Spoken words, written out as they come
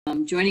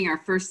joining our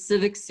first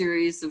Civic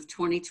series of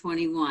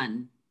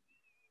 2021.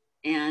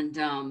 And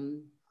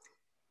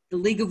the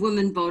League of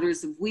Women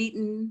Voters of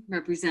Wheaton,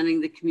 representing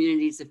the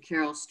communities of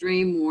Carroll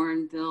Stream,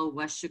 Warrenville,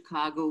 West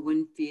Chicago,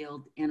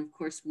 Winfield, and of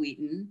course,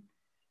 Wheaton,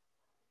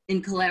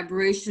 in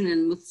collaboration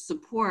and with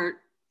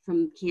support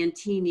from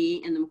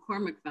Cantigny and the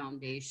McCormick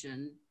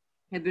Foundation,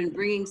 have been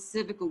bringing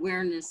civic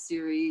awareness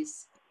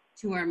series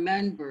to our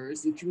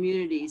members and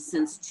communities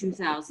since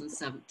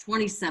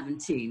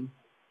 2017.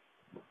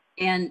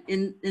 And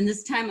in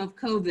this time of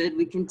COVID,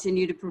 we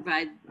continue to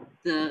provide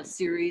the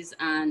series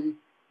on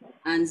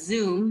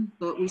Zoom,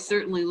 but we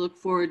certainly look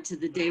forward to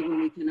the day when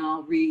we can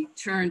all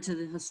return to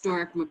the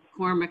historic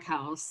McCormick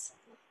House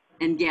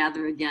and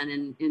gather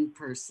again in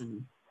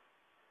person.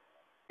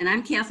 And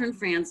I'm Catherine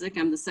Franzik.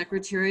 I'm the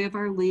secretary of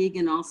our league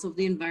and also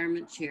the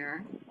environment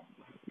chair.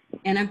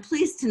 And I'm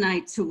pleased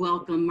tonight to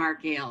welcome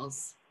Mark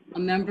Ailes, a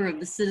member of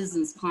the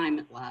Citizens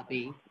Climate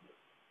Lobby.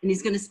 And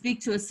he's going to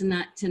speak to us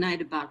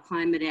tonight about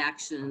climate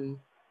action.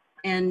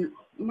 And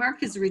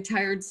Mark is a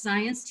retired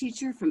science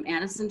teacher from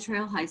Addison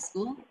Trail High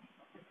School.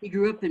 He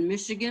grew up in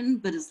Michigan,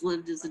 but has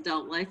lived his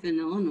adult life in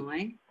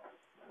Illinois.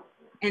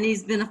 And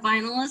he's been a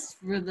finalist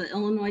for the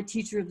Illinois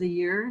Teacher of the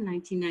Year,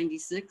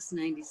 1996,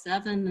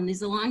 97. And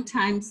he's a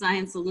longtime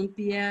Science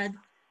Olympiad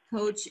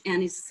coach,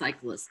 and he's a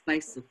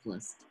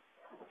bicyclist.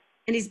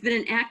 And he's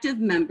been an active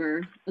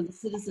member of the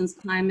Citizens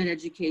Climate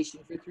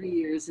Education for 3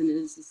 years and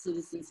is the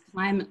Citizens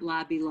Climate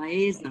Lobby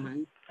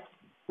liaison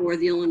for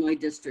the Illinois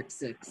District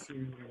 6.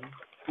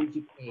 Thank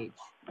you, Paige.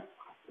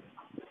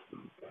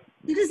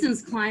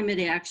 Citizens Climate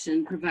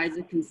Action provides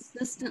a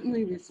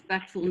consistently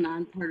respectful,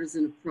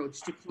 nonpartisan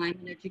approach to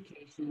climate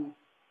education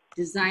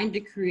designed to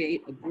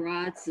create a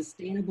broad,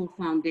 sustainable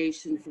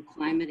foundation for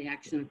climate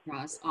action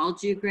across all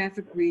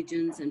geographic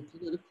regions and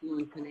political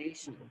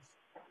inclinations.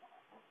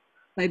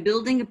 By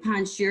building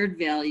upon shared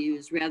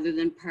values rather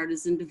than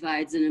partisan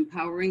divides and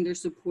empowering their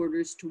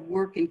supporters to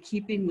work in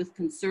keeping with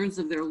concerns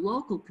of their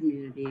local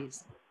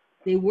communities,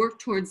 they work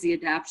towards the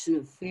adoption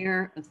of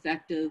fair,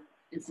 effective,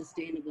 and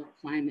sustainable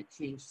climate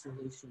change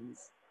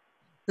solutions.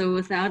 So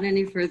without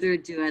any further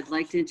ado, I'd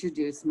like to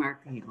introduce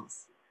Mark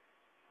Ailes.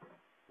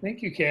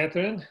 Thank you,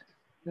 Catherine.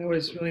 That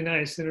was a really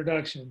nice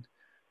introduction.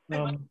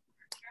 I'd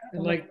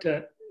like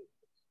to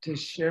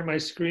share my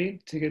screen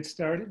to get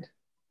started.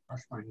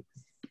 That's fine.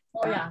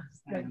 Oh yeah,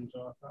 good.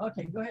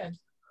 Okay, go ahead.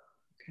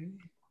 Okay.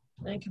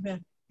 Thank you,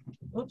 Ben.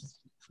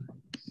 Oops.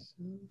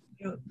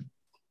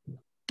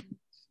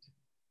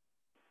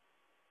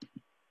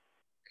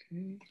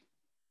 Okay.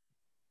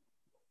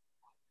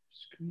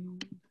 Screen.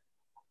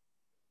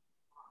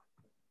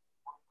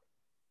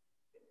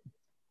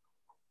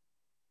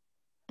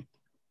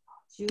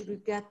 Jude,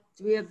 do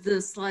we have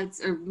the slides,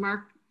 or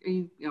Mark, are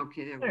you,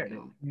 okay, there we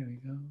go. There we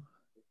go.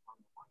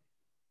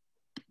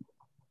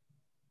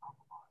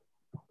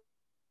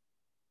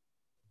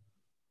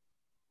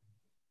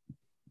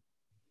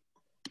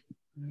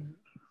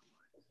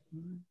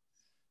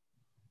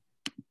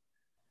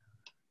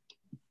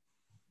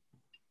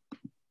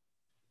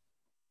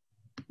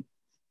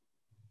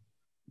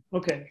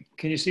 Okay,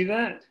 can you see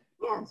that?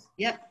 Yes.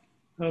 Yep.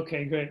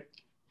 Okay, great.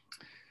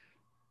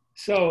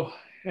 So,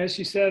 as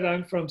she said,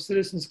 I'm from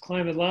Citizens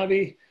Climate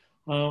Lobby.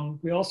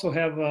 We also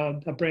have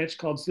a branch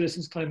called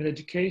Citizens Climate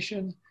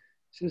Education.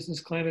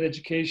 Citizens Climate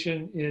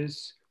Education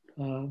is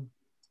tax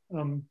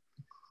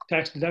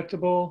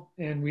deductible,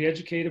 and we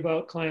educate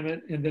about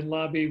climate, and then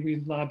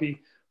we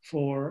lobby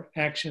for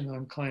action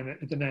on climate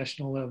at the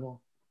national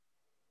level.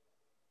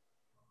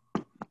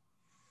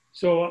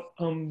 So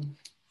I'm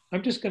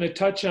just going to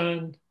touch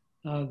on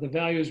the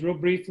values real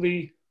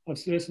briefly of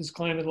Citizens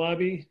Climate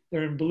Lobby.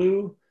 They're in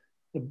blue.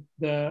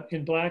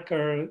 In black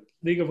are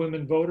League of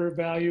Women Voter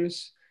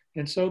values.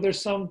 And so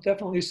there's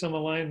definitely some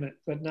alignment,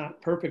 but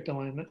not perfect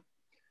alignment.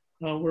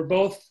 We're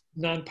both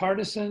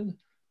nonpartisan.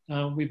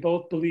 We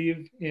both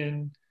believe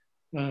in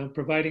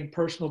providing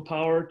personal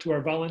power to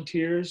our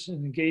volunteers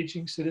and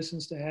engaging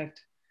citizens to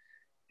act.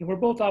 And we're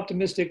both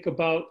optimistic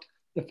about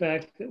the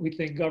fact that we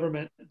think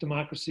government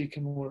democracy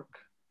can work.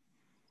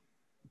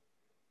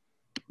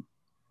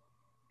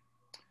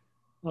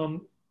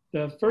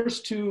 The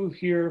first two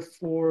here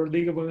for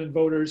League of Women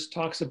Voters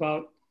talks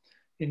about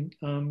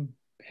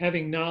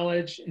having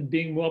knowledge and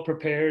being well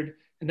prepared.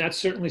 And that's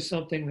certainly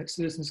something that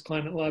Citizens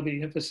Climate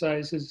Lobby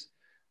emphasizes,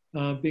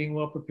 being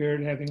well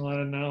prepared, having a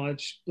lot of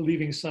knowledge,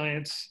 believing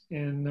science,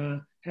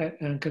 and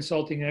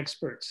consulting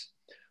experts.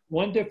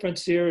 One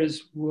difference here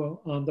is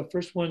the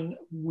first one,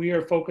 we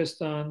are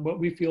focused on what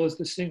we feel is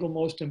the single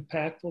most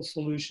impactful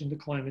solution to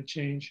climate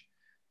change,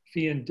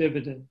 fee and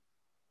dividend.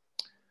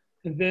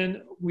 And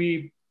then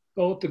we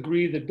both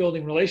agree that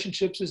building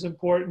relationships is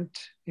important,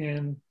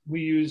 and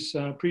we use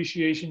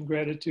appreciation,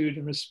 gratitude,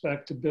 and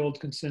respect to build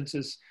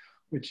consensus,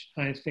 which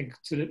I think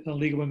the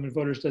League of Women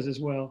Voters does as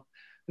well.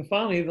 And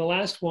finally, the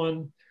last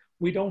one,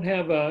 we don't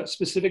have a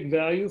specific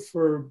value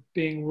for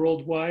being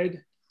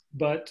worldwide,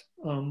 but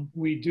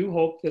we do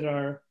hope that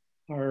our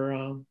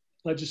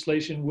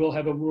legislation will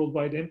have a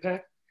worldwide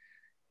impact.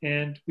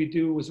 And we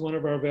do, as one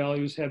of our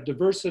values, have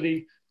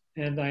diversity,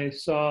 And I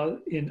saw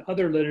in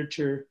other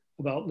literature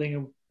about League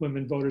of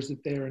Women Voters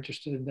that they are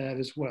interested in that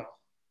as well.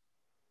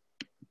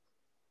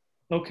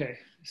 Okay,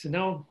 so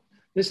now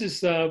this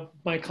is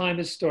my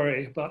climate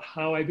story about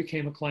how I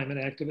became a climate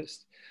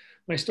activist.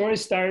 My story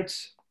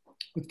starts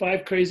with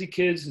 5 crazy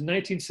kids in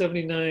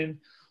 1979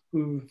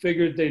 who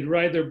figured they'd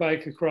ride their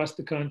bike across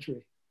the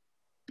country.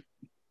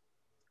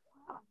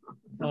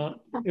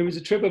 It was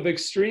a trip of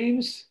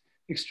extremes,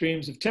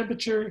 extremes of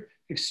temperature,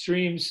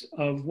 extremes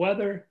of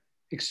weather,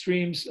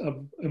 extremes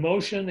of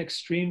emotion,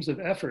 extremes of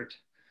effort.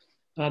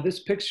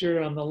 This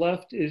picture on the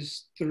left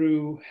is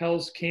through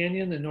Hell's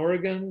Canyon in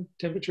Oregon.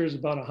 Temperature is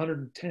about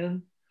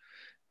 110.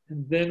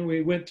 And then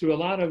we went through a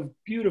lot of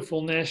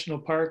beautiful national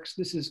parks.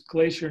 This is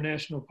Glacier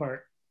National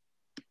Park.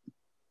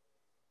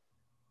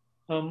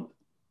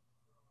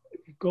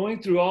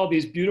 Going through all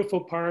these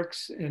beautiful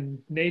parks and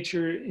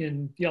nature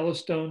in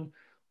Yellowstone,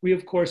 we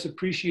of course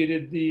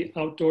appreciated the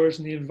outdoors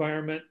and the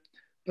environment,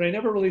 but I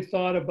never really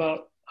thought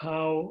about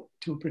how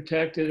to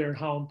protect it or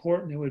how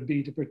important it would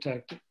be to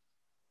protect it.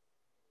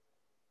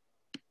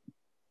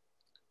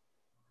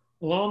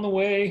 Along the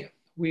way,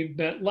 we've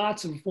met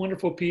lots of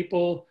wonderful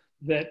people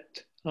that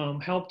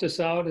helped us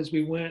out as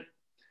we went.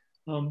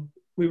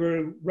 We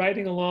were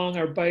riding along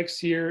our bikes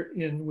here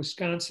in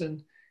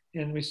Wisconsin,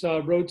 and we saw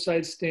a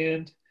roadside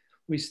stand.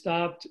 We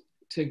stopped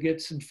to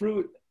get some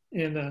fruit,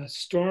 and a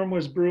storm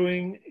was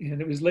brewing,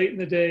 and it was late in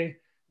the day.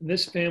 And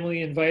this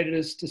family invited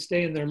us to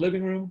stay in their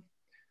living room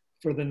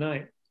for the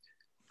night.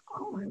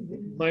 Oh my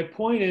goodness. My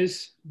point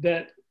is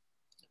that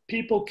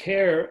people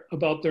care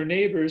about their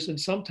neighbors and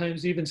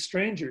sometimes even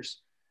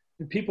strangers.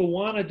 And people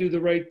want to do the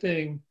right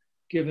thing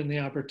given the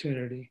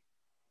opportunity.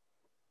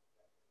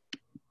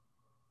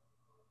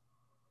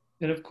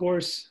 And of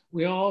course,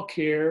 we all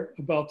care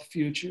about the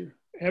future.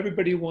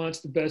 Everybody wants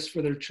the best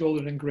for their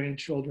children and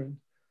grandchildren.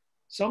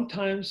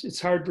 Sometimes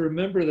it's hard to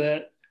remember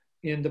that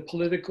in the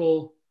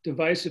political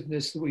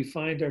divisiveness that we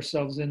find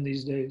ourselves in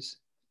these days.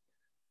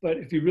 But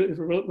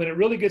when it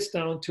really gets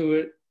down to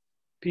it,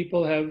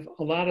 people have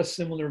a lot of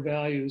similar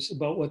values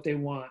about what they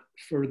want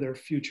for their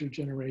future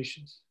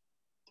generations.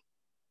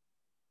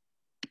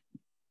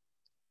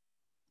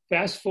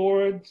 Fast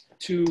forward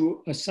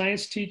to a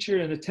science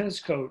teacher and a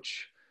tennis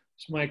coach.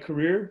 It's my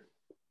career.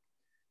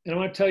 And I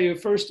want to tell you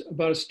first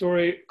about a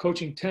story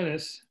coaching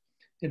tennis.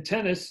 In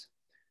tennis,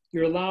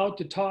 you're allowed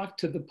to talk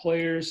to the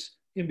players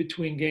in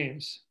between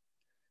games.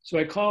 So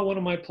I called one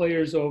of my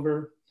players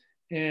over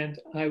and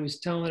I was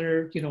telling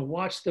her, you know,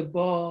 watch the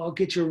ball,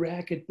 get your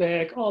racket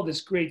back, all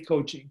this great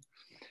coaching.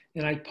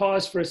 And I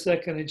paused for a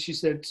second and she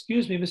said,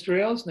 excuse me, Mr.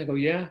 Ailes? And I go,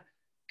 yeah,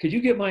 could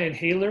you get my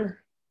inhaler?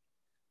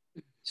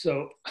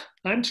 So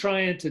I'm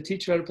trying to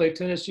teach her how to play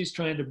tennis. She's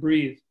trying to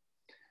breathe.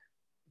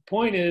 The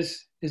point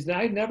is that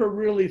I never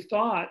really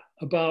thought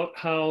about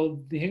how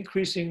the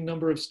increasing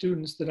number of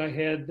students that I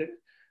had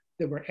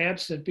that were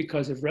absent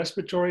because of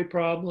respiratory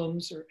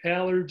problems or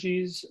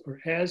allergies or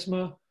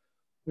asthma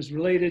was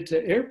related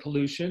to air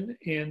pollution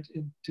and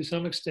to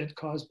some extent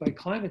caused by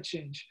climate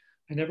change.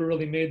 I never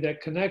really made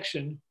that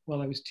connection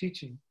while I was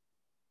teaching.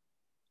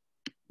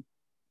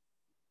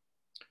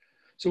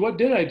 So what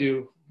did I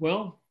do?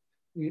 Well,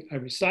 I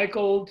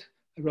recycled,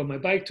 I rode my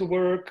bike to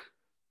work,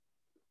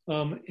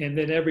 and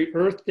then every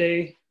Earth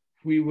Day,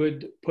 we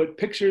would put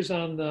pictures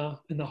in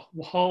the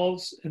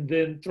halls and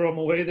then throw them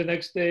away the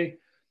next day.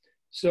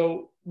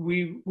 So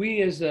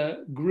we as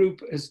a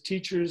group, as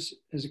teachers,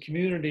 as a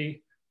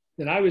community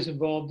that I was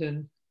involved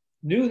in,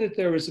 knew that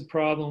there was a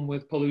problem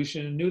with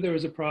pollution, knew there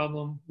was a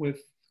problem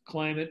with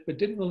climate, but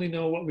didn't really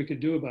know what we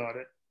could do about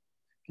it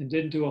and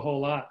didn't do a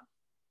whole lot.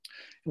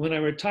 And when I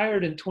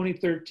retired in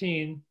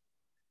 2013,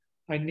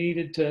 I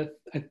needed to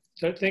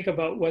think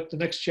about what the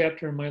next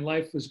chapter in my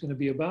life was going to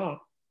be about.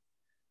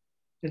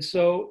 And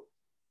so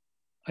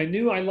I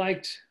knew I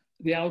liked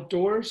the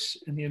outdoors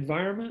and the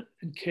environment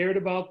and cared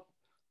about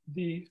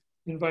the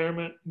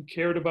environment and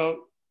cared about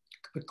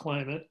the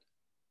climate.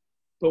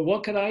 But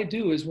what could I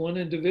do as one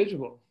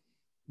individual?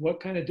 What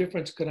kind of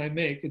difference could I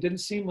make? It didn't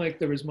seem like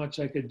there was much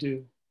I could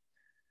do.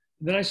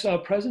 And then I saw a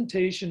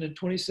presentation in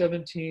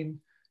 2017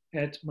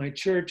 at my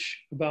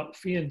church about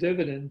fee and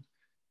dividend.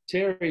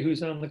 Terry,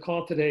 who's on the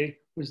call today,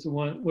 was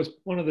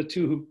one of the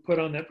two who put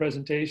on that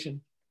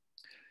presentation.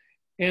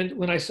 And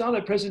when I saw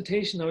that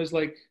presentation, I was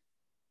like,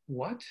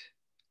 what?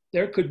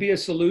 There could be a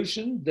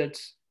solution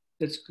that's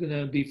going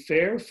to be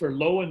fair for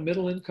low and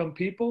middle income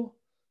people,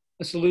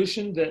 a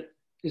solution that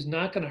is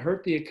not going to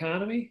hurt the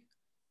economy.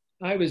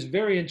 I was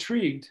very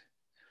intrigued.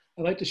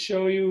 I'd like to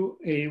show you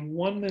a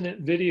 1-minute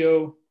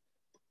video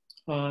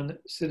on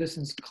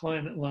Citizens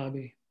Climate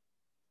Lobby.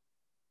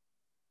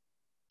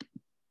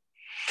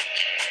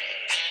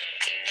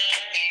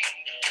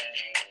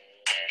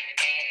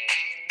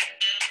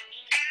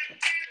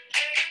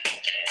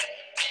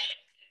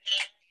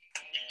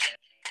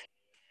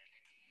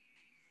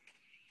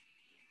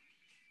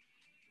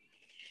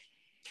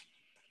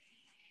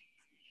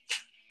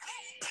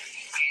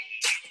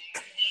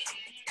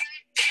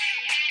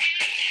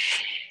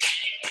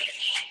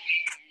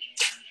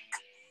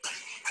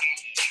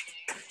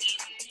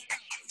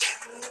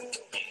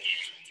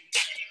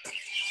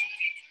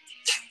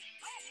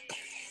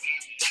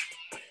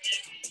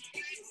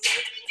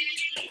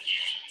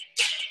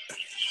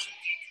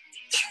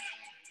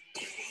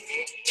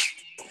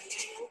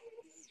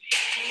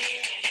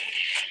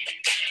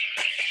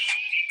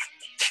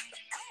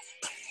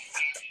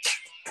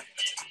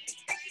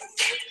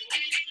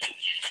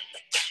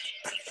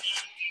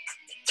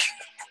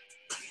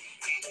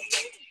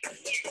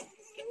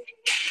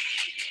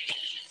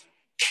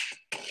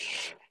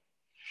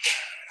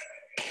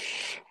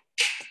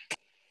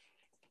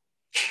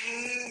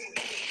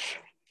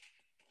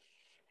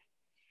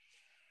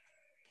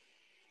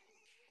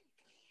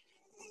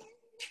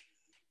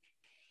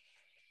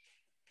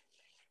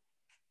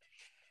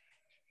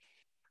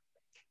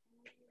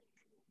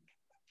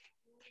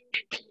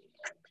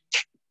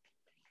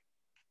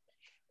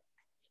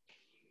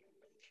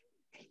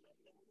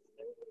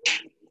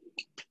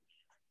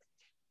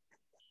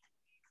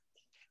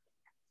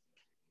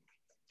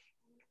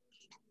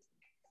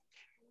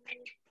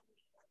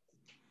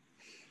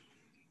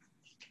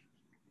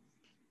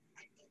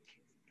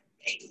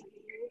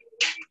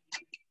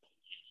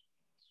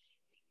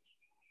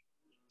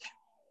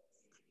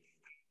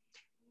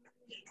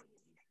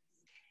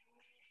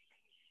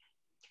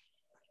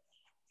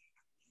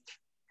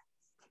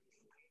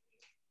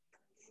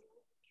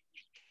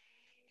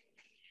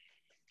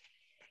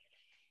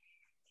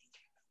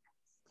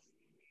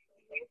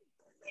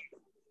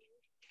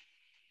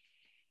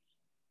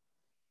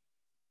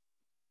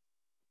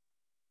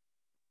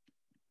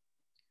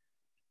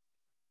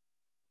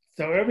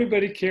 So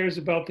everybody cares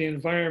about the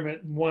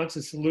environment and wants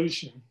a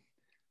solution.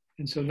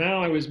 And so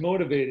now I was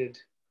motivated.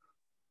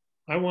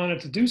 I wanted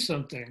to do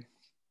something,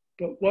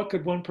 but what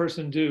could one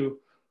person do?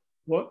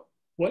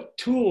 What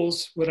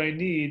tools would I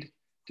need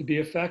to be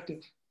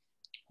effective?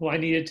 Well, I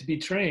needed to be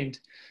trained.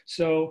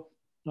 So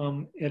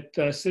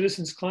at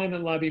Citizens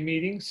Climate Lobby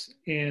meetings,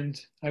 and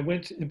I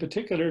went in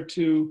particular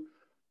to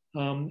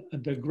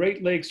the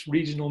Great Lakes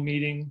regional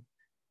meeting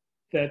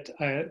that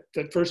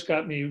first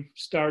got me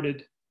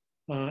started,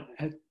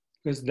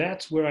 because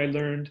that's where I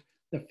learned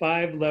the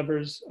 5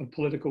 levers of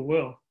political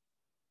will.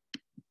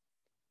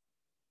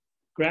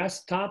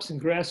 Grass tops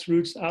and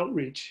grassroots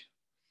outreach.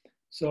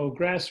 So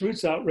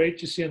grassroots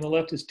outreach, you see on the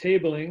left is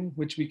tabling,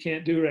 which we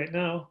can't do right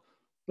now,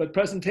 but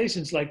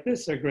presentations like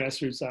this are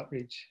grassroots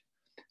outreach.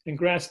 And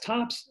grass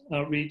tops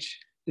outreach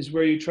is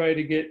where you try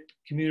to get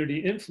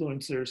community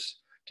influencers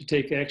to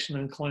take action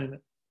on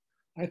climate.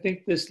 I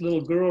think this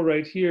little girl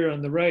right here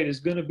on the right is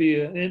going to be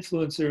an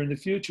influencer in the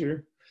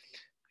future.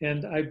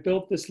 And I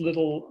built this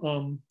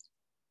little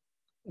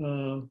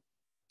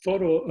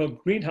photo of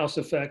greenhouse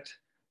effect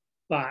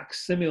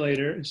box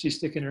simulator, and she's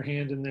sticking her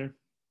hand in there.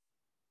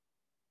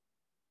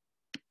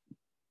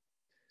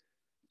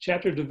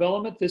 Chapter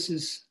development, this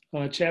is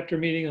a chapter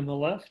meeting on the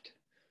left.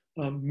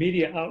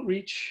 Media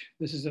outreach,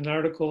 this is an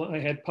article I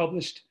had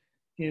published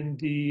in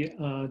the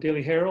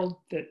Daily Herald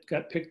that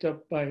got picked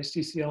up by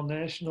CCL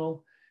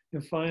National.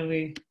 And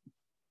finally,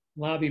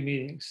 lobby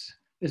meetings.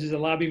 This is a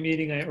lobby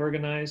meeting I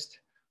organized,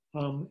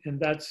 and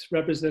that's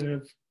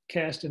Representative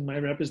Caston, my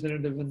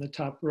representative in the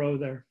top row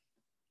there.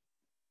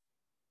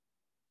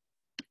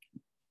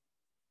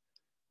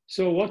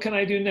 So what can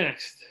I do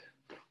next?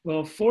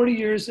 Well, 40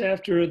 years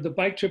after the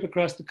bike trip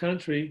across the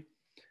country,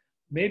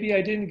 maybe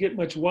I didn't get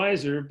much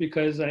wiser,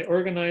 because I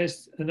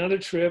organized another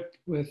trip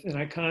with, and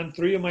I conned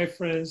 3 of my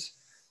friends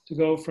to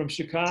go from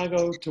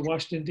Chicago to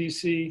Washington,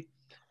 D.C.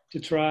 to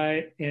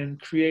try and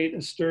create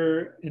a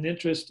stir and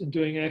interest in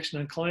doing action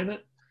on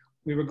climate.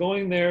 We were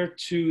going there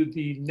to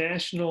the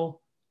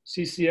National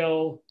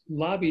CCL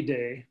Lobby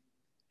Day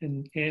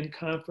and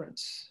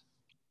conference.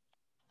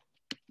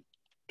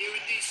 You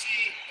in DC,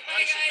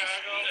 bye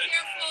Chicago. Be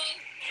careful,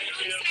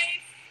 stay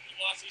safe. We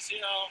lost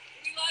CCL.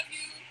 We love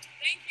you,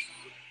 thank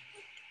you.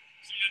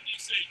 See you in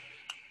DC.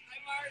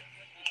 Bye Mark.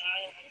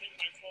 I'll take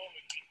my phone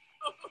with me.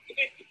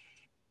 Okay.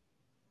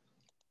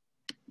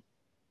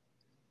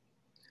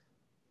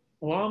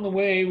 Along the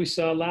way, we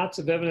saw lots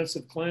of evidence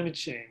of climate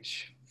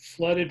change.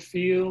 Flooded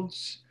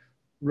fields,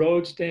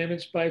 roads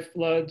damaged by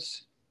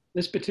floods.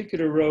 This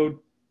particular road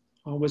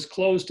was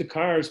closed to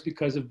cars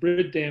because of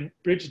bridge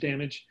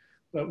damage,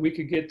 but we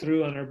could get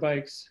through on our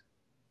bikes.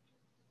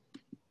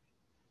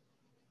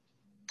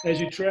 As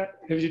you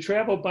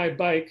travel by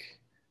bike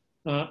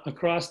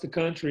across the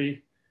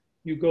country,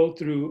 you go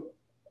through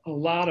a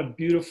lot of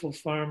beautiful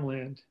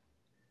farmland,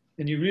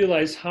 and you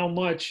realize how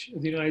much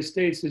of the United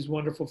States is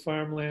wonderful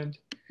farmland.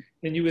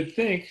 And you would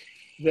think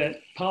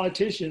that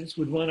politicians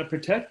would want to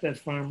protect that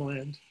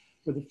farmland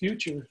for the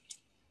future.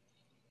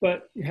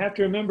 But you have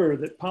to remember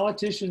that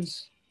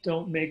politicians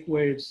don't make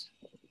waves.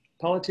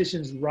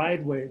 Politicians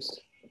ride waves.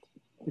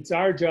 It's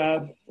our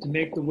job to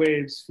make the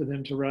waves for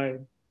them to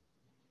ride.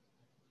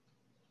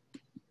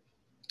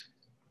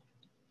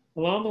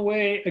 Along the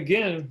way,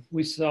 again,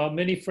 we saw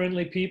many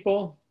friendly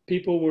people.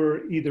 People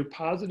were either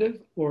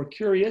positive or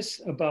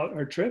curious about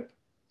our trip.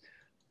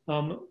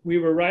 We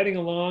were riding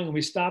along and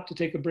we stopped to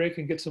take a break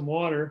and get some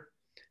water.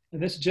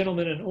 And this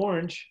gentleman in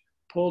orange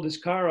pulled his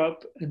car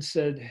up and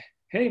said,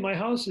 "Hey, my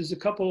house is a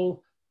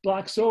couple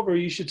blocks over.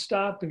 You should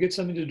stop and get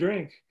something to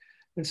drink."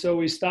 And so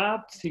we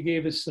stopped. He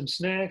gave us some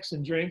snacks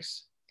and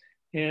drinks.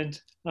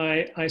 And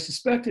I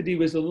suspected he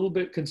was a little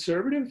bit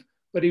conservative,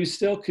 but he was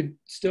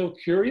still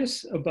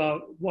curious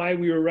about why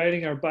we were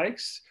riding our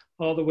bikes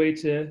all the way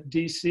to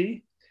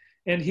DC.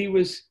 And he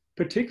was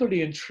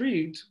particularly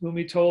intrigued when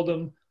we told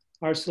him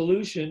our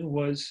solution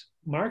was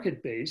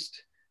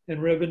market-based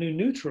and revenue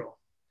neutral.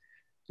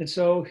 And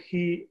so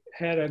he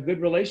had a good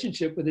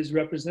relationship with his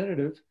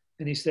representative,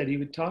 and he said he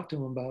would talk to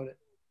him about it.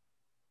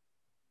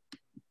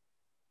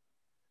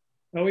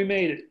 Well, we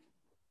made it.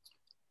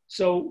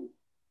 So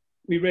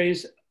we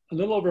raised a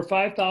little over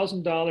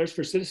 $5,000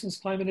 for Citizens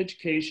Climate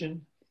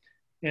Education,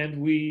 and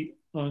we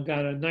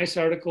got a nice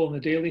article in the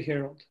Daily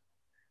Herald.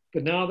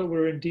 But now that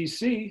we're in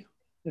DC,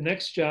 the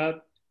next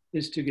job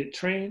is to get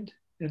trained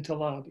and to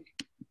lobby.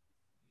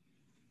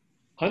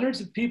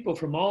 Hundreds of people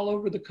from all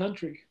over the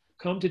country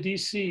come to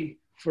DC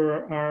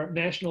for our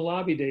national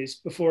lobby days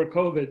before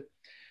COVID.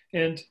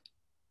 And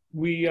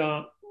we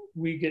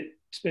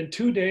spend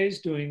 2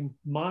 days doing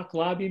mock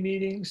lobby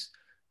meetings,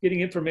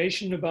 getting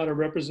information about our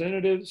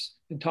representatives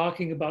and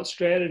talking about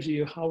strategy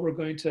of how we're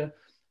going to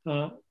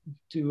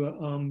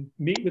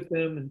meet with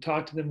them and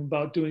talk to them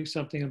about doing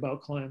something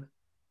about climate.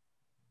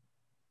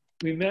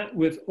 We met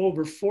with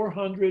over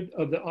 400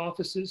 of the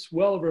offices,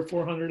 well over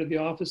 400 of the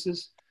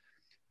offices.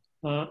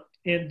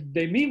 And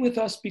they meet with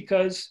us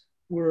because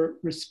we're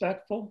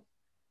respectful,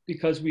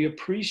 because we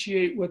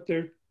appreciate what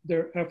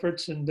their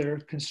efforts and their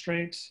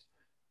constraints,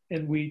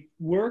 and we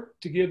work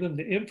to give them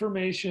the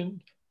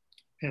information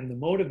and the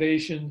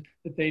motivation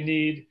that they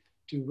need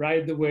to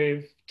ride the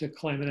wave to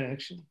climate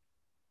action.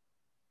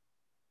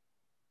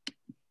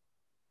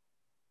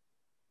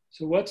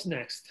 So what's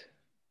next?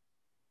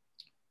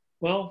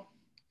 Well,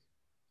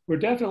 we're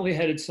definitely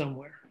headed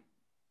somewhere.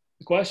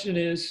 The question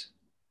is,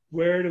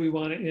 where do we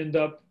want to end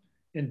up,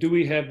 and do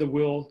we have the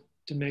will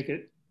to make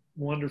it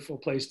a wonderful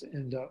place to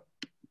end up?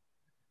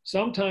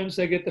 Sometimes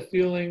I get the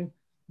feeling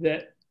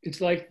that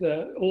it's like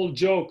the old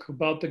joke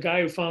about the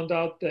guy who found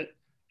out that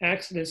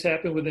accidents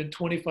happen within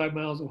 25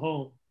 miles of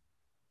home.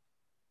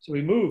 So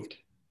he moved.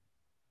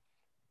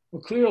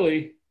 Well,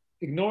 clearly,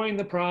 ignoring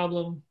the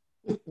problem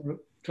or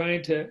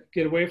trying to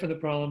get away from the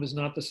problem is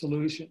not the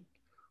solution.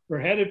 We're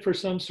headed for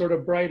some sort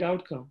of bright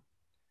outcome.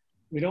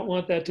 We don't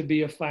want that to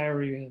be a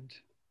fiery end.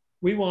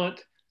 We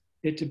want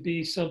it to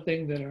be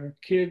something that our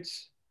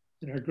kids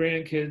and our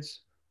grandkids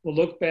will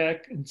look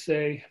back and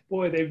say,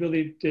 boy, they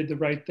really did the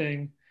right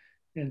thing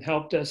and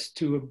helped us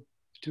to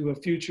a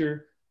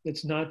future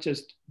that's not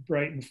just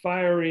bright and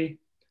fiery,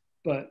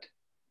 but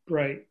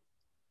bright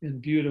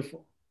and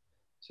beautiful.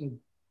 So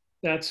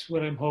that's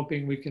what I'm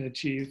hoping we can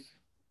achieve.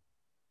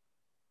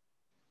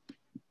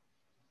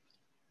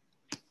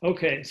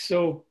 Okay,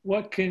 so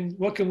what can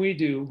we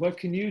do? What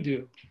can you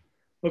do?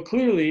 Well,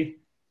 clearly,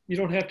 you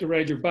don't have to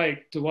ride your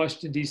bike to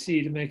Washington,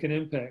 D.C. to make an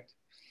impact.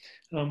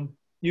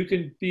 You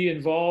can be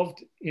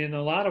involved in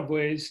a lot of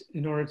ways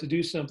in order to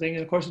do something.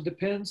 And of course, it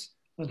depends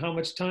on how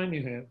much time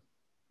you have.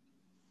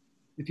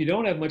 If you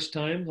don't have much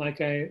time,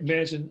 like I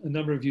imagine a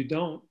number of you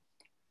don't,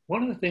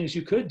 one of the things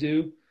you could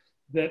do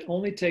that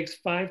only takes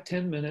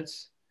 5-10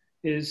 minutes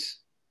is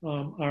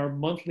our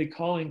monthly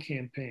calling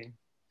campaign.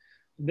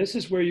 And this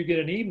is where you get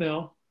an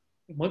email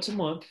once a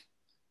month,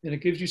 and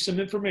it gives you some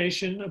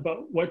information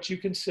about what you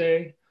can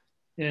say.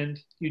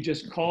 And you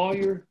just call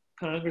your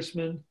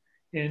congressman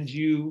and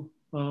you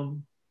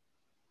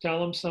tell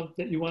them something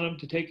that you want them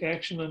to take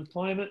action on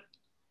climate,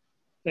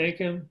 thank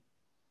him,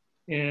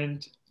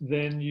 and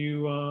then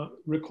you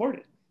record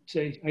it.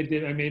 Say,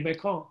 I made my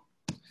call.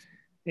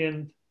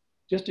 And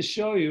just to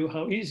show you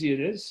how easy it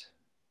is,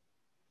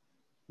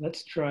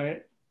 let's try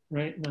it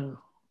right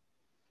now.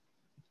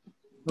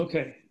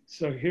 Okay,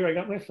 so here I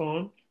got my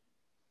phone.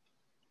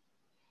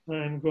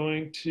 I'm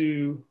going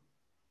to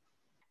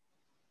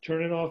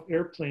turn it off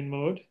airplane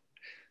mode.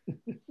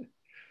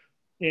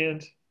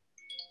 And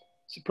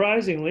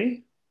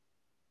surprisingly,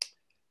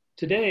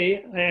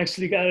 today I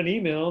actually got an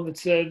email that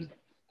said,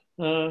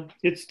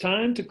 it's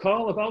time to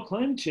call about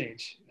climate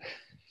change.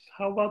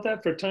 How about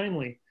that for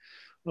timely?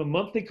 A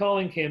monthly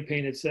calling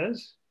campaign, it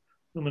says.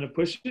 I'm going to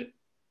push it.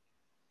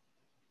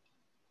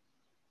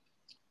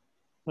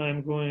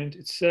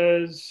 It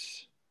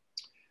says,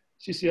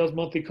 CCL's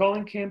monthly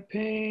calling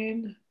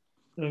campaign,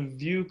 a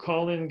view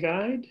call-in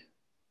guide.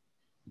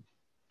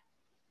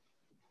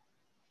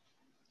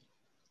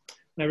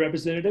 My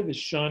representative is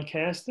Sean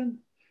Caston.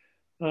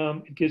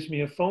 It gives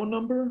me a phone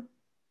number.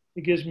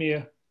 It gives me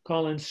a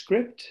call-in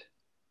script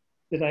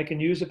that I can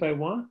use if I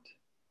want.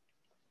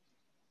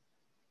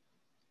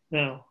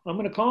 Now, I'm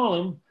going to call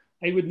him.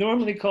 I would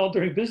normally call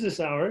during business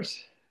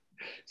hours.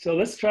 So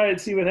let's try and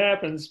see what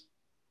happens.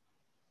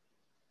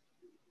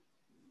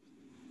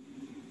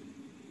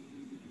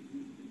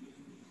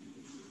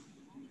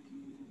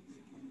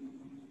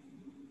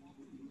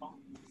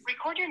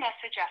 Record your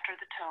message after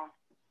the tone.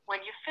 When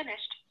you've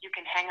finished, you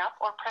can hang up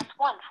or press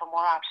 1 for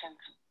more options.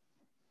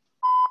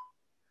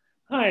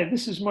 Hi,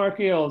 this is Mark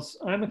Ailes.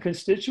 I'm a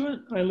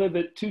constituent. I live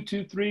at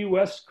 223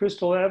 West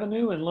Crystal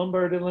Avenue in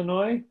Lombard,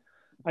 Illinois.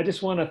 I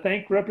just want to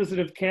thank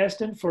Representative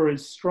Caston for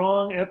his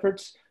strong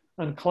efforts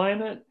on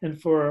climate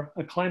and for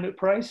a climate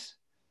price.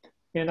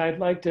 And I'd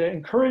like to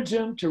encourage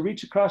him to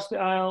reach across the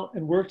aisle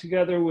and work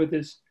together with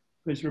his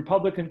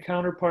Republican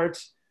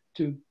counterparts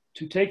to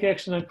take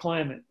action on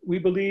climate. We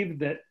believe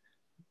that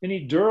any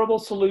durable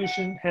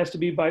solution has to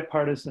be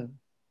bipartisan.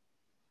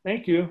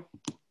 Thank you.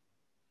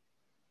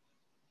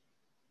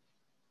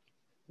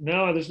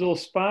 Now there's a little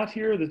spot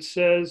here that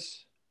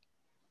says,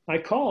 I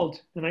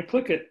called, and I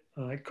click it.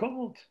 I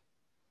called,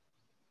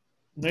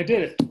 and I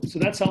did it. So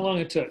that's how long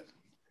it took.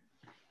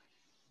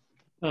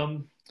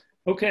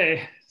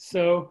 Okay,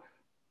 so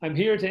I'm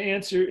here to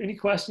answer any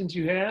questions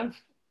you have.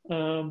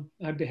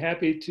 I'd be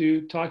happy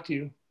to talk to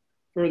you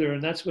further,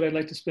 and that's what I'd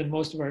like to spend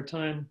most of our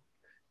time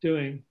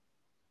doing.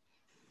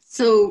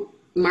 So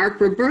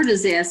Mark,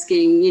 Roberta's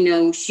asking, you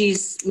know,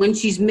 when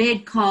she's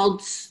made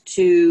calls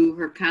to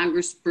her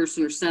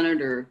congressperson or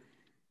senator,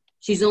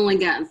 she's only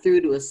gotten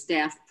through to a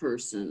staff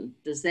person.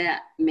 Does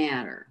that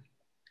matter?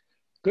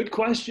 Good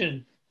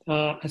question.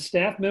 A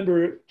staff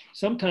member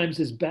sometimes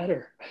is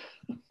better.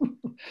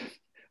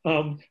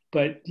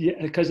 But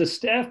yeah, because a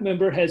staff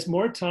member has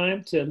more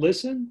time to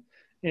listen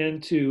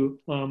and to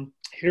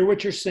hear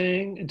what you're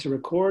saying and to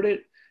record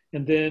it,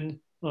 and then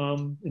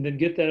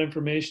get that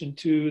information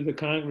to the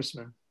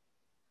congressman.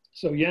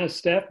 So yes,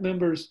 staff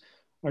members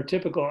are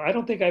typical. I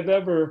don't think I've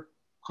ever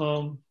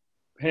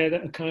had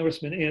a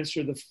congressman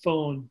answer the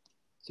phone,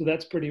 so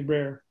that's pretty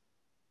rare.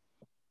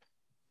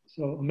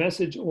 So a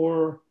message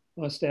or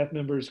staff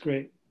member is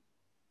great.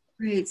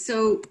 Great.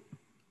 So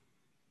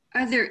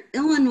are there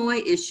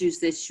Illinois issues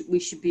that we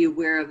should be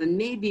aware of? And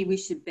maybe we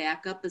should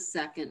back up a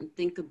second and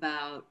think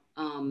about,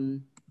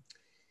 you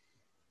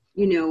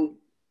know,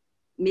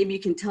 maybe you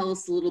can tell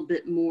us a little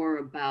bit more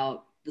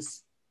about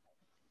this,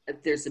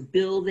 if there's a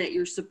bill that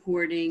you're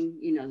supporting,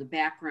 you know, the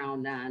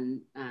background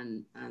on.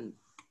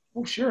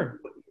 Oh, sure.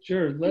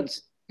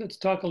 Let's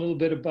talk a little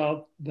bit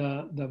about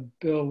the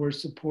bill we're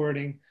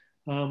supporting.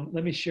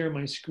 Let me share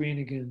my screen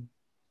again.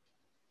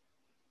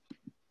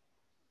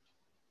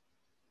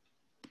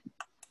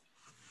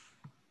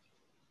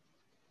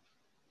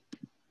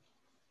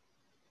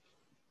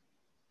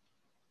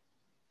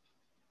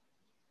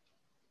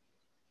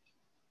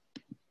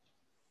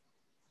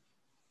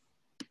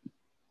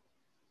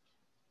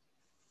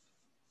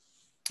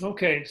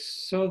 Okay,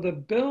 so the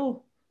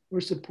bill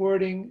we're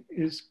supporting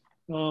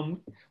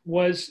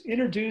was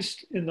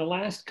introduced in the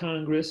last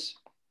Congress,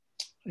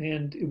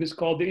 and it was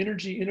called the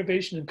Energy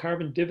Innovation and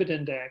Carbon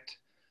Dividend Act.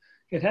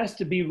 It has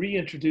to be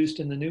reintroduced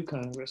in the new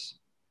Congress,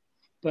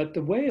 but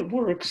the way it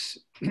works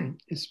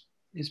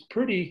is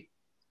pretty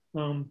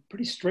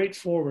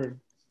straightforward.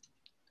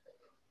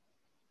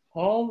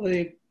 All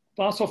the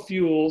fossil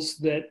fuels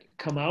that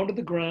come out of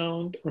the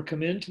ground or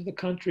come into the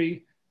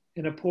country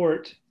in a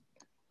port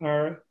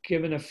are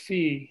given a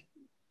fee.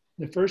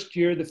 The first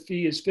year, the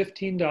fee is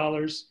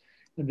 $15,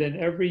 and then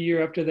every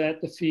year after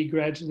that, the fee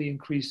gradually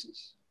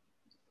increases.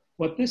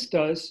 What this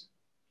does,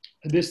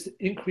 this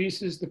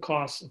increases the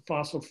cost of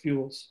fossil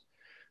fuels.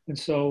 And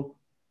so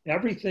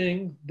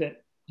everything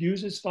that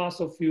uses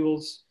fossil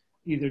fuels,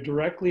 either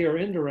directly or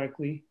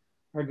indirectly,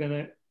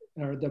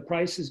 the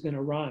price is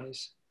gonna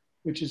rise,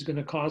 which is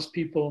gonna cause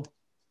people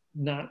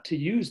not to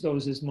use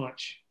those as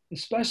much,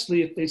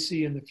 especially if they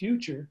see in the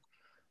future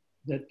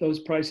that those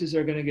prices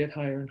are going to get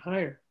higher and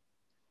higher.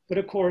 But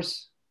of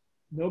course,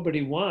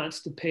 nobody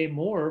wants to pay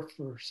more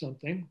for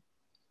something.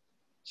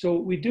 So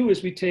what we do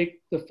is we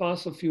take the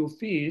fossil fuel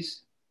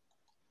fees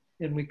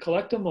and we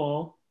collect them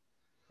all,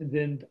 and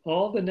then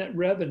all the net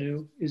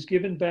revenue is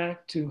given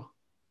back to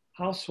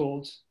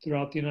households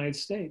throughout the United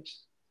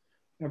States.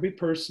 Every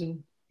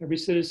person, every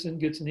citizen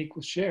gets an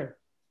equal share.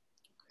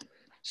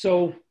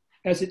 So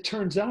as it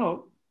turns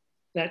out,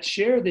 that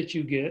share that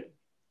you get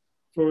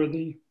for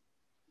the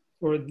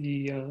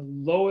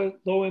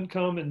low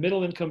income and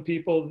middle income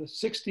people,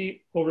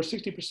 over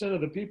 60%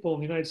 of the people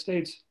in the United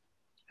States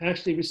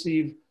actually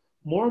receive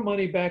more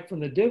money back from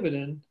the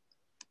dividend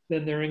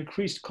than their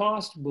increased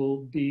cost will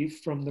be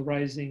from the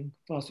rising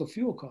fossil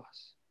fuel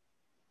costs.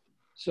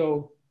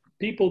 So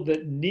people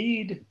that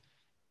need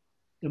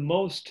the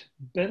most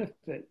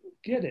benefit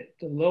get it.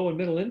 The low and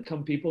middle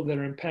income people that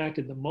are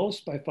impacted the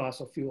most by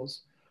fossil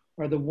fuels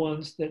are the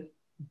ones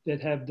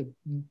that have the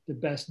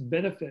best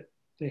benefit.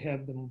 They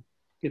have them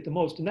get the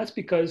most. And that's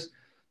because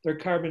their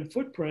carbon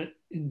footprint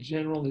in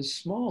general is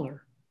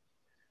smaller.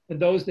 And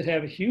those that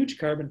have a huge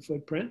carbon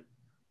footprint,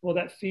 well,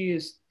 that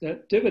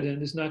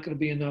dividend is not going to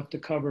be enough to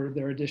cover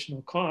their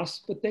additional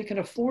costs, but they can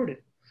afford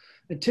it.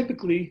 And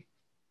typically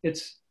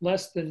it's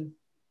less than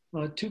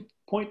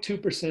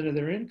 2.2% of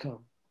their income,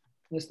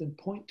 less than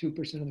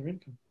 0.2% of their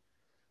income.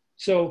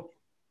 So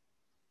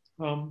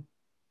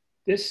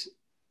this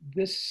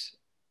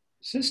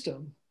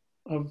system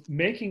of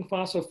making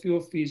fossil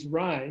fuel fees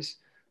rise,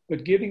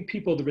 but giving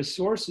people the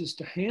resources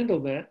to handle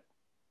that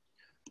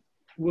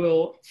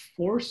will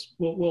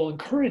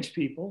encourage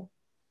people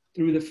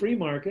through the free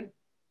market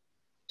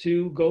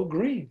to go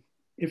green.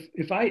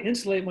 If I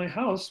insulate my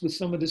house with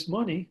some of this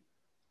money,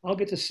 I'll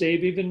get to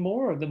save even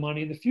more of the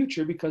money in the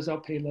future because I'll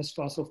pay less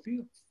fossil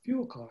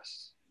fuel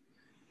costs.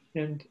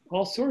 And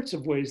all sorts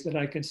of ways that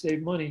I can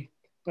save money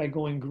by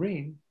going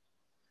green.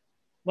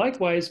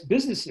 Likewise,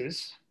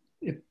 businesses,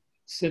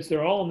 since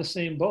they're all in the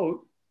same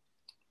boat,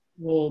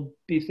 will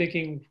be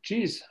thinking,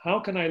 geez, how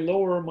can I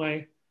lower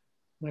my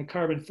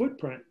carbon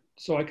footprint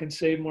so I can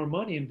save more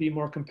money and be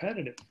more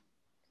competitive?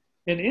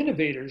 And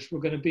innovators were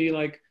going to be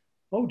like,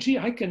 oh, gee,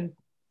 I can,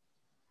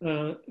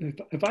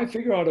 if I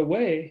figure out a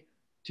way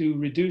to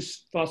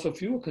reduce fossil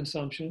fuel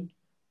consumption,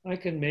 I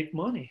can make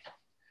money.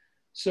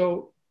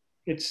 So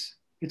it's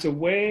a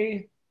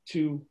way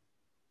to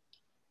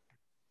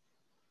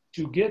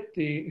get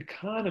the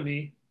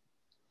economy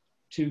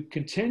to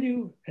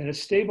continue in a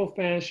stable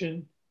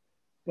fashion,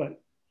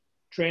 but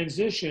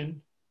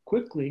transition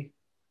quickly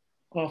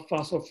off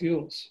fossil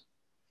fuels.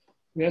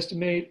 We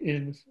estimate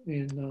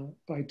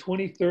by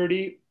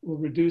 2030, we'll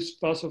reduce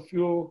fossil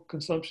fuel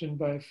consumption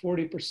by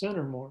 40%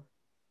 or more,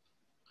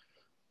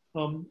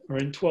 or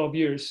in 12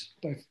 years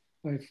by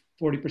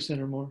 40%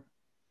 or more.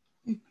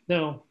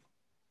 Now,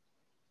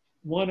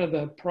 one of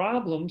the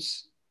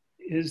problems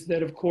is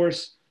that, of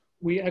course,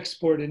 we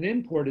export and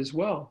import as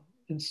well.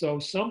 And so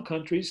some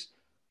countries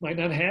might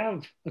not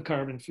have a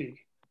carbon fee.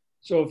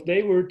 So if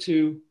they were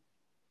to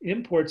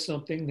import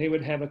something, they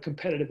would have a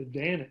competitive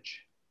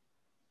advantage.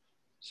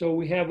 So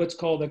we have what's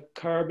called a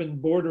carbon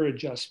border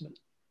adjustment.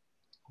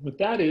 What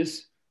that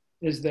is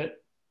that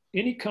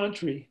any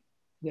country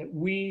that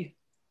we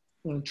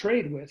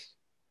trade with,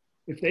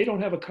 if they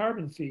don't have a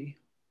carbon fee,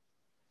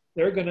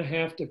 they're going to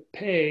have to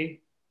pay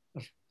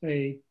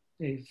a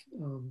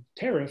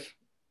tariff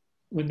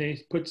when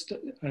they put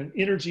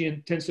energy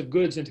intensive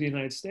goods into the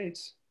United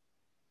States,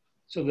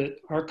 so that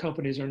our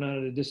companies are not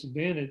at a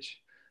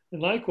disadvantage.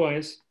 And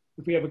likewise,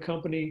 if we have a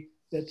company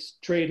that's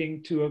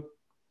trading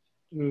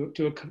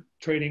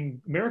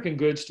trading American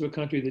goods to a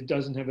country that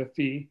doesn't have a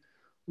fee,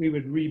 we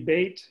would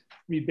rebate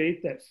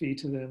that fee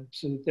to them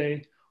so that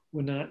they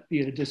would not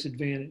be at a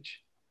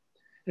disadvantage.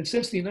 And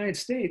since the United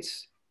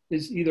States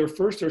is either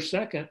first or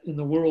second in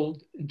the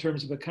world in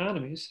terms of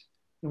economies,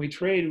 and we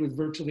trade with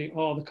virtually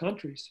all the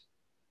countries,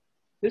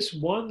 this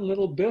one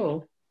little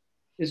bill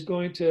is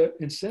going to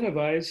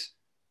incentivize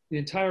the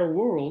entire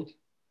world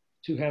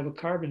to have a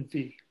carbon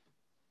fee.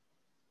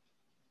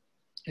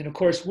 And of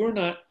course, we're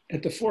not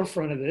at the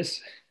forefront of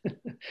this,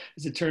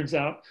 as it turns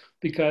out,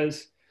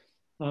 because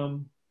the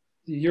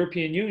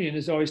European Union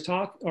is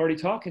already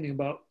talking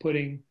about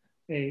putting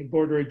a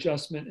border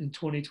adjustment in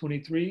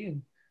 2023,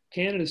 and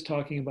Canada's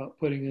talking about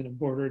putting in a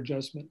border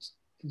adjustment,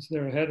 since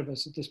they're ahead of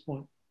us at this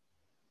point.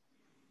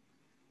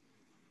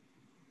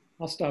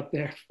 I'll stop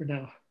there for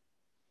now.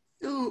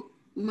 So,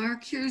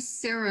 Mark, here's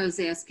Sarah's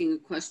asking a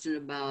question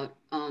about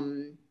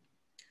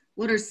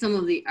what are some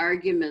of the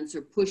arguments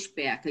or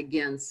pushback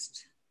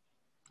against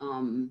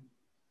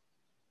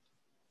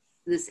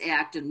this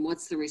act, and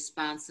what's the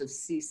response of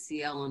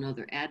CCL and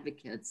other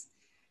advocates?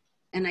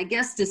 And I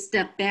guess to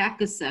step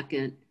back a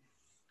second,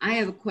 I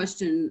have a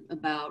question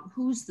about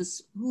who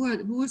are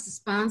the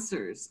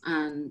sponsors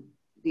on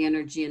the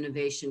Energy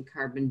Innovation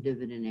Carbon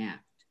Dividend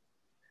Act?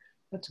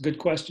 That's a good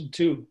question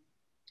too.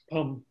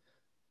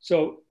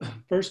 So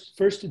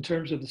first in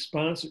terms of the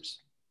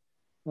sponsors,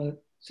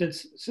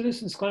 since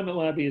Citizens Climate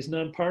Lobby is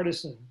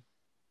nonpartisan,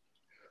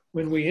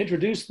 when we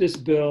introduced this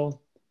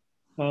bill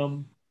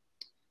the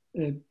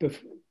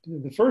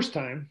first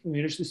time, when we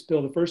introduced this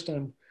bill the first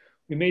time,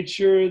 we made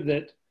sure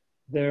that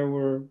there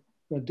were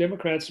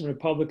Democrats and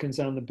Republicans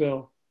on the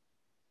bill.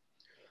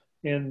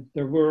 And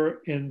there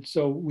were, and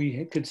so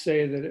we could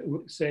say that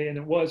and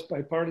it was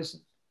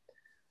bipartisan.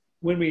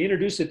 When we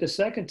introduced it the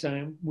second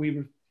time,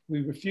 we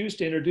refused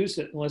to introduce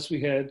it unless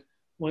we had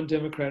one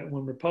Democrat and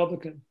one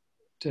Republican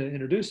to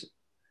introduce it.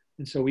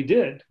 And so we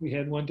did. We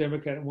had one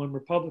Democrat and one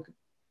Republican.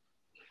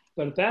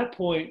 But at that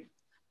point,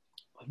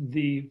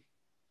 the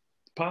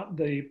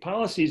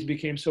policies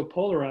became so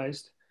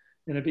polarized,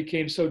 and it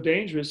became so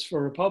dangerous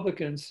for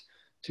Republicans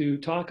to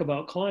talk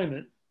about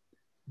climate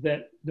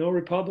that no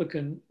other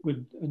Republican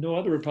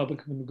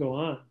would go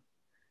on.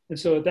 And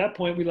so at that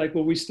point,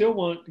 we still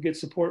want to get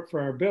support for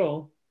our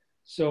bill.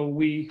 So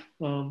we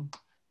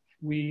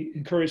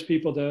encouraged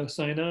people to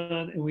sign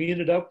on, and we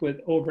ended up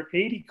with over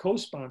 80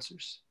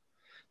 co-sponsors,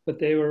 but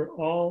they were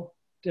all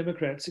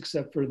Democrats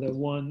except for the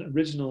one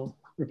original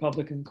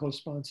Republican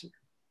co-sponsor.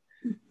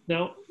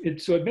 Now,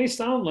 so it may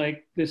sound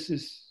like this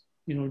is,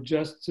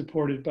 just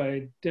supported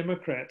by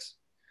Democrats,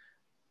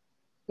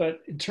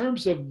 but in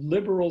terms of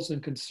liberals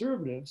and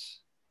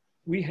conservatives,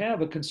 we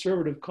have a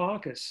conservative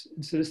caucus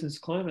in Citizens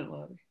Climate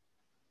Lobby.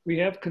 We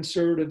have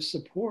conservative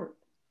support.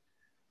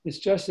 It's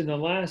just in the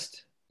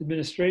last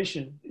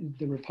administration,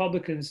 the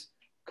Republicans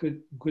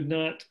could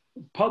not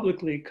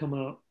publicly come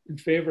out in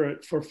favor of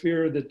it for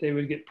fear that they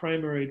would get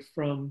primaried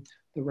from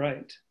the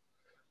right.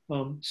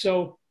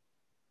 So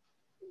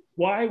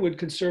why would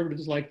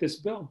conservatives like this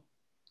bill?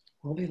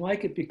 Well, they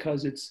like it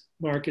because it's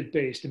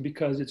market-based and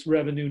because it's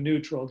revenue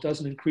neutral. It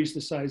doesn't increase the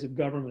size of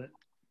government.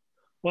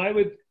 Why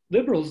would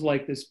liberals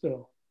like this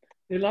bill?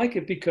 They like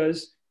it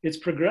because it's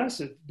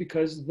progressive,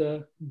 because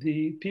the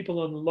people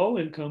on the low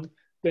income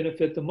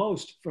benefit the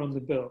most from the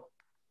bill.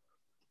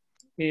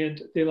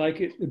 And they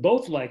like it, they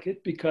both like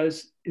it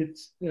because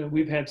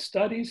we've had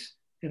studies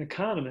and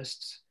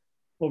economists,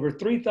 over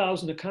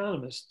 3,000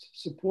 economists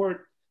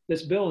support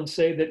this bill and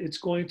say that it's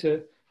going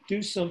to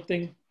do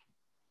something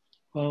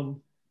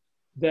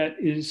that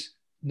is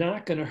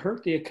not going to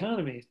hurt the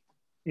economy,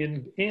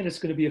 and it's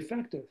going to be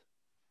effective.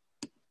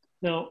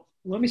 Now,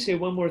 let me say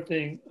one more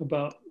thing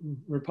about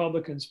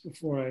Republicans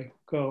before I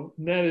go,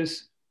 and that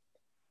is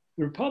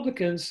the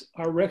Republicans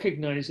are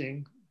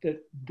recognizing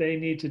that they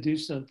need to do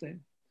something.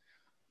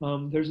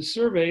 There's a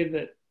survey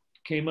that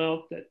came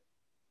out that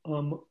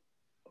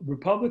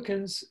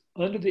Republicans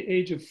under the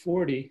age of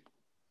 40,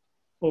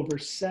 over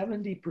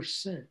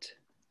 70%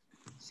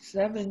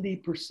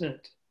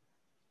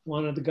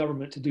 wanted the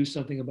government to do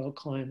something about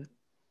climate.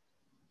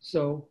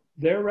 So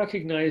they're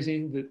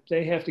recognizing that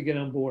they have to get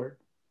on board.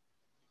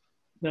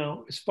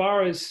 Now, as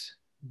far as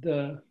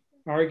the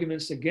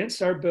arguments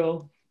against our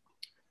bill,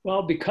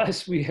 well,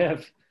 because we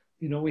have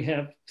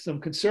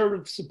some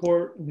conservative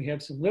support and we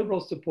have some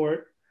liberal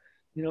support,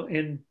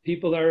 and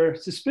people are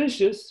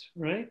suspicious,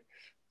 right?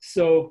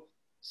 So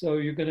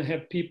you're going to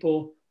have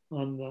people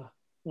on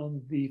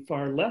the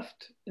far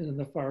left and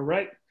the far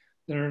right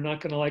that are not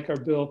going to like our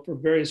bill for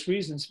various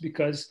reasons,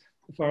 because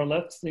the far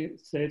left say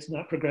it's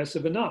not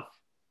progressive enough,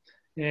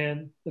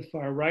 and the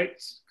far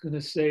right's going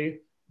to say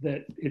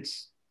that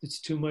it's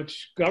too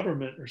much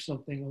government or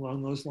something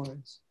along those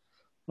lines.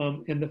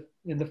 And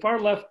the far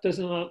left does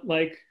not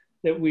like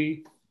that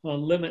we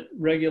limit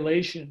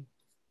regulation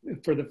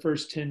for the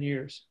first 10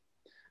 years.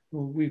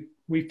 We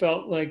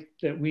felt like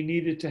that we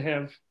needed to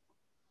have,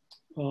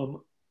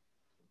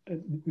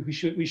 we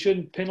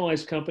shouldn't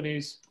penalize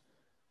companies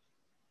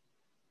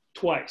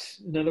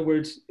twice. In other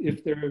words,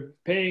 if they're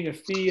paying a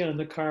fee on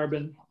the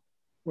carbon,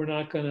 we're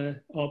not going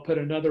to put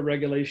another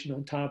regulation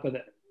on top of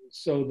that.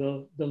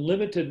 So the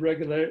limited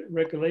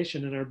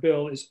regulation in our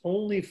bill is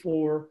only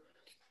for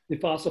the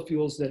fossil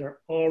fuels that are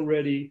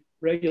already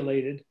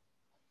regulated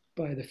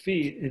by the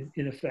fee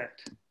in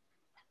effect.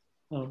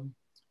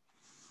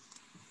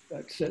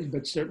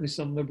 But certainly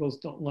some liberals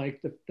don't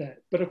like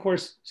that. But of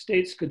course,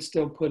 states could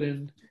still put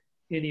in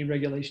any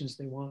regulations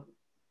they want.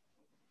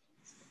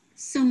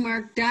 So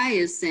Mark Dye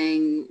is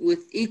saying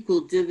with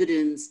equal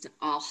dividends to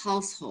all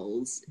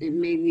households, it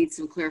may need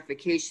some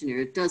clarification here.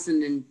 It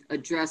doesn't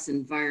address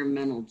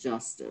environmental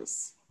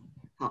justice.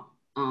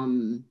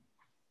 Well,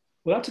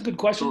 that's a good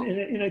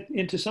question.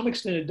 And to some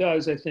extent it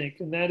does, I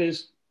think. And that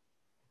is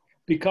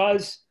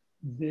because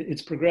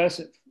it's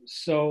progressive.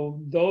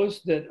 So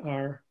those that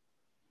are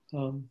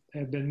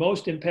have been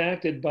most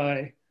impacted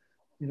by,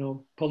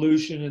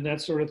 pollution and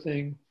that sort of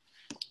thing,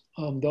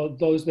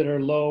 those that are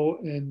low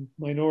and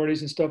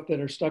minorities and stuff that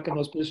are stuck in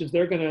those positions,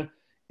 they're going to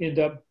end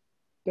up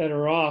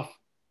better off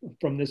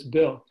from this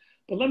bill.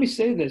 But let me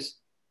say this,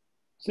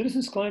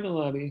 Citizens Climate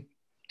Lobby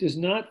does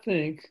not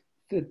think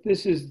that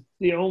this is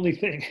the only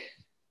thing.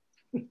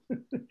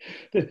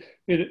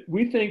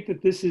 We think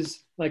that this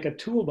is like a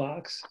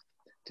toolbox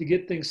to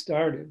get things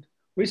started.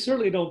 We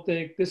certainly don't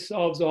think this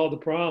solves all the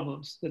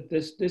problems, that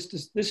this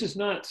does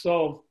not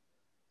solve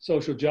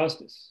social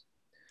justice.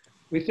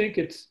 We think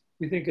it's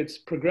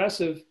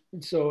progressive,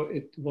 and so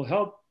it will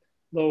help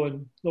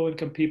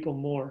low-income people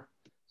more.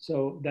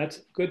 So that's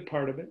a good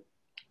part of it.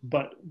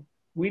 But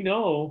we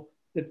know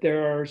that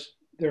there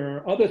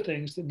are other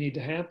things that need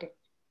to happen.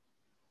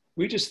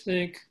 We just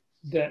think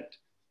that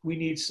we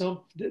need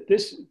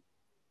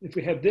if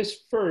we have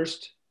this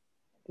first,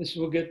 this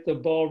will get the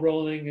ball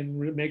rolling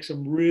and make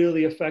some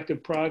really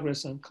effective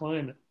progress on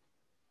climate.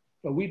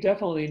 But we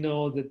definitely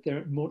know that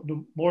there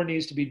more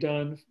needs to be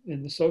done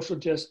in the social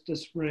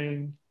justice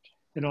ring.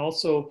 And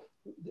also,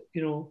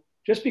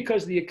 just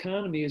because the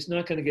economy is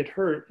not going to get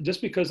hurt,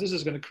 just because this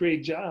is going to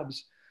create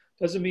jobs,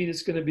 doesn't mean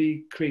it's going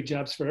to create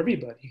jobs for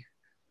everybody.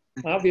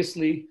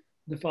 Obviously,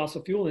 the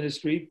fossil fuel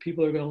industry,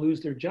 people are going to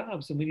lose their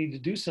jobs, and we need to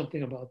do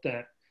something about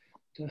that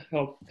to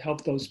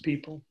help those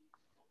people.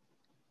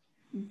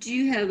 Do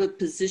you have a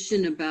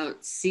position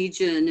about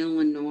CEJA in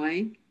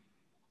Illinois?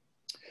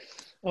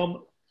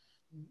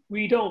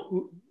 We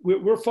don't.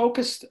 We're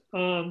focused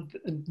on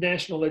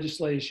national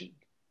legislation.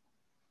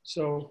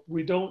 So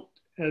we don't,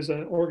 as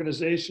an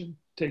organization,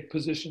 take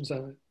positions on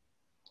it.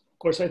 Of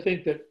course, I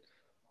think that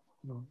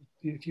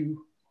if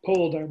you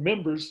polled our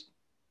members,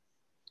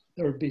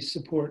 there would be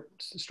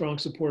strong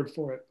support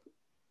for it.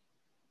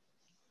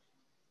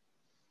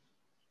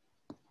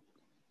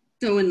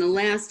 So in the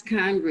last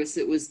Congress,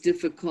 it was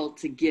difficult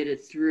to get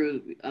it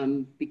through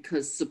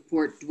because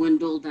support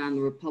dwindled on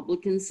the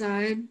Republican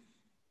side?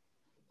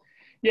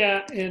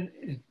 Yeah,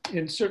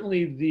 and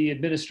certainly the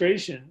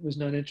administration was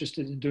not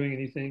interested in doing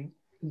anything.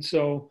 And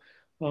so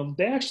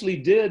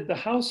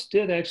the House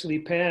did actually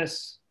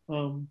pass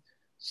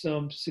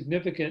some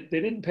significant,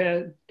 they didn't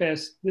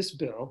pass this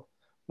bill,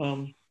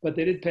 but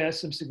they did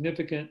pass some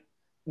significant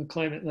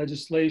climate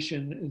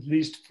legislation, at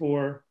least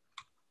for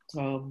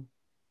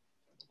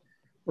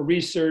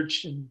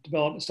research and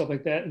development, stuff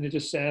like that. And it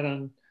just sat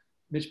on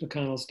Mitch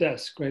McConnell's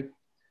desk, right?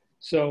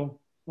 So,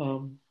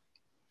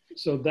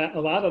 so that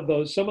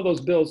some of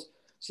those bills,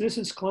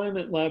 Citizens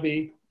Climate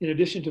Lobby, in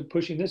addition to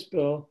pushing this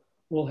bill,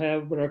 will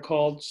have what are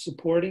called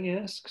supporting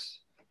asks.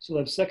 So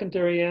they'll have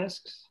secondary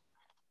asks,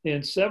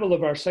 and several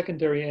of our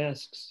secondary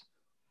asks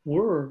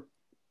were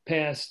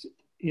passed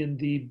in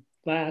the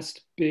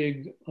last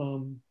big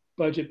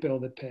budget bill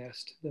that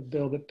passed, the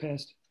bill that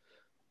passed.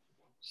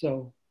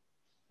 So,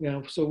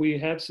 yeah, so we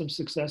have some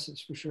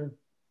successes for sure.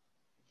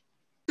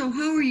 So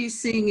how are you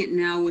seeing it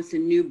now with the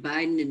new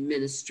Biden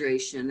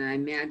administration? I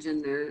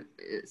imagine there's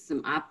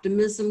some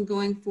optimism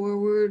going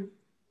forward.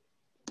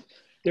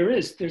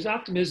 There's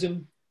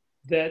optimism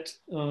that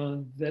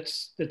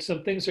that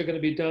some things are going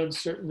to be done,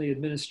 certainly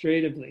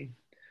administratively,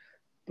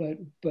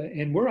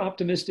 and we're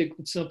optimistic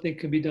that something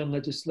can be done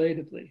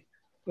legislatively,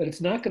 but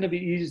it's not going to be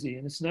easy,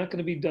 and it's not going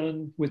to be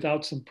done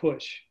without some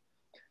push,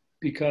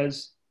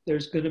 because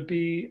there's going to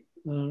be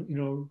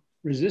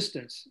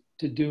resistance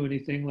to do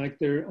anything, like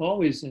there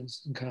always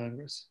is in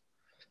Congress.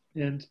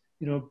 And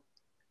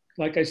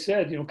like I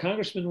said,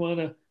 congressmen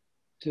want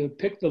to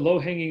pick the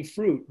low-hanging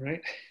fruit,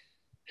 right?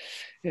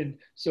 And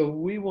so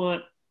we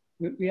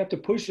have to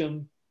push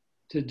them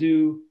to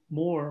do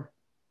more,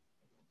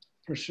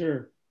 for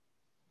sure.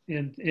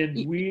 And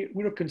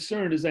we're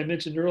concerned, as I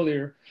mentioned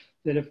earlier,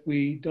 that if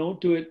we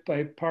don't do it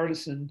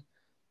bipartisan,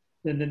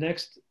 then the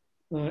next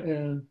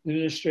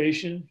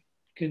administration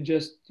can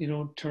just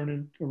turn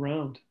it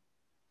around.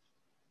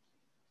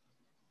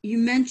 You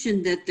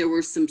mentioned that there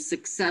were some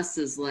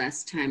successes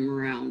last time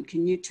around.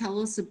 Can you tell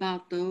us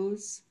about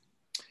those?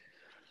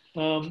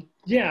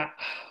 Yeah,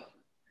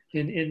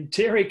 and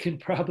Terry can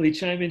probably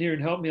chime in here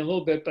and help me a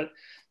little bit, but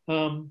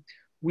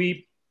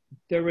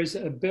there was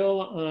a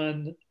bill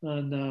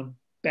on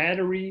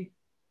battery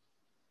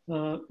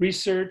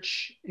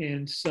research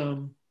and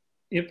some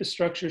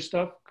infrastructure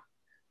stuff.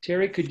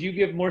 Terry, could you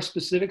give more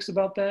specifics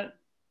about that?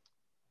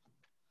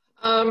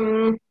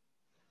 The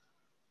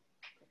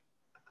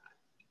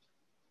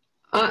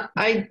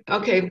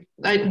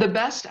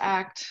BEST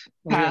Act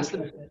passed.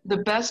 The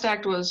BEST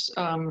Act was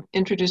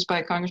introduced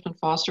by Congressman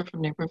Foster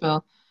from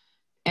Naperville,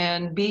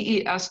 and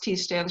BEST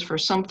stands for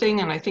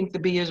something, and I think the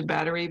B is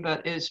battery,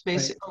 but it's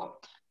basically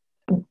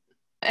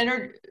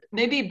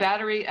maybe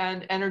battery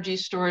and energy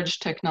storage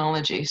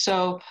technology.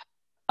 So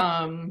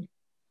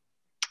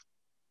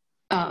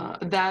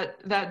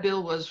that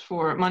bill was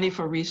for money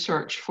for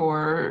research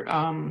for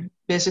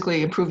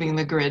basically improving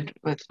the grid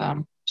with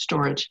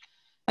storage.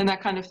 And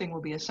that kind of thing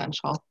will be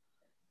essential,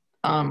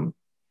 for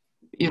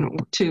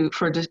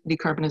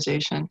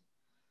decarbonization.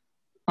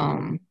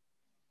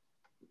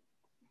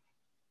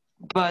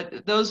 But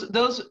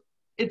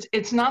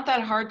it's not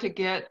that hard to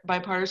get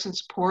bipartisan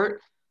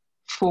support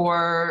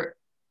for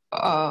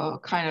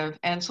kind of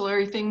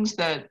ancillary things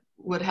that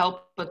would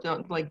help, but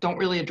don't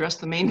really address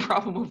the main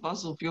problem of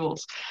fossil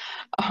fuels.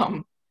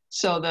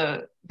 So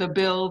the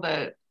bill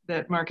that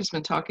Mark has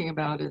been talking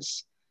about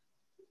is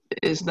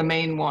the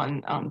main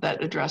one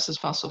that addresses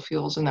fossil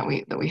fuels and that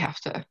we have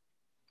to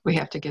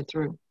get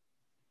through.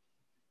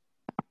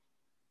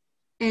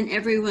 And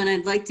everyone,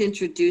 I'd like to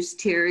introduce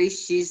Terry.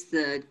 She's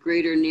the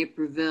Greater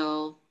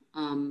Naperville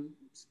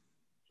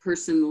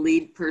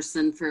lead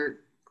person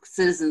for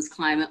Citizens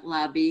Climate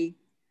Lobby.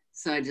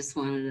 So I just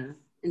wanted to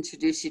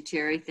introduce you,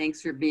 Terry.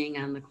 Thanks for being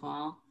on the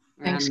call.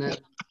 Thanks,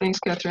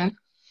 Catherine.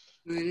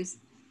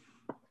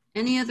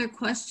 Any other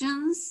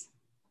questions?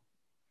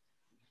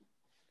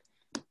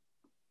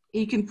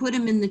 You can put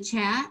them in the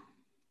chat.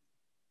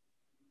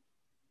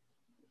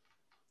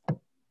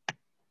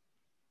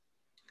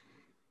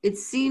 It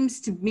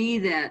seems to me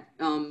that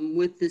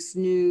with this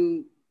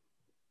new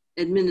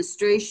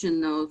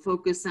administration, though,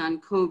 focus on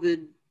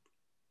COVID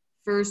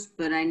first,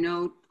 but I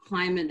know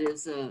climate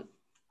is an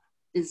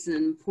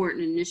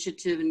important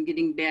initiative in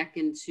getting back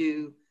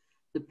into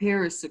the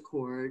Paris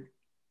Accord.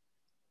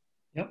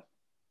 Yep.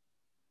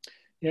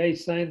 Yeah, he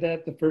signed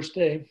that the first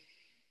day.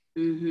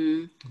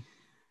 Mm-hmm.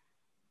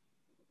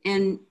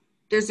 And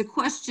there's a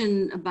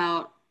question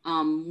about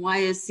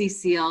why has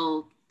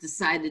CCL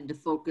decided to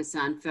focus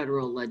on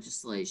federal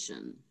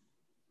legislation?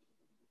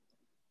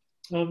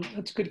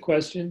 That's a good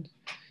question.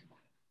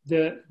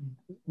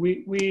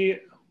 We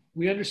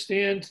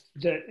understand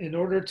that in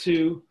order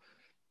to,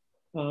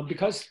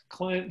 because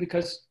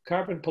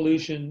carbon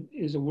pollution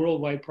is a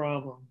worldwide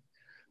problem,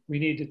 we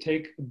need to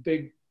take a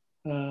big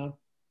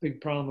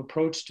problem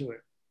approach to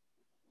it.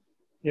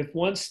 If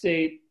one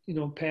state,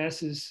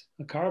 passes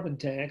a carbon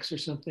tax or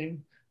something,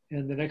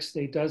 and the next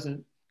state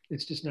doesn't,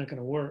 it's just not going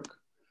to work.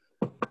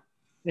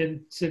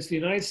 And since the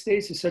United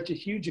States is such a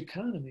huge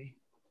economy,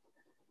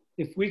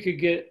 if we could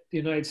get the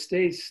United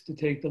States to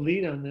take the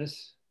lead on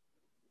this,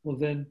 well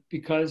then,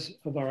 because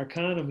of our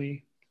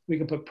economy, we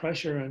can put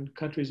pressure on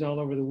countries all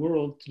over the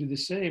world to do the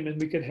same, and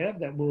we could have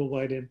that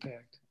worldwide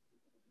impact.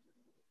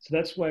 So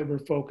that's why we're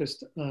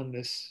focused on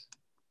this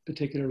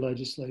particular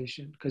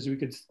legislation, because we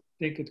could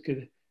think it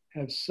could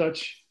have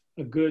such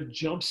a good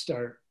jump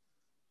start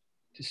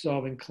to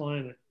solving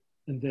climate,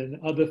 and then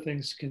other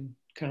things can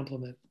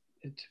complement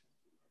it.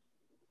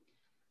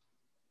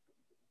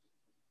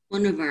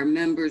 One of our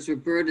members,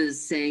 Roberta,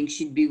 is saying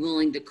she'd be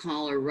willing to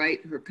call or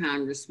write her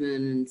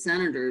congressmen and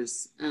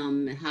senators.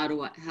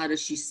 How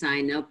does she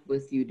sign up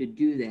with you to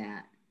do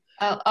that?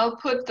 I'll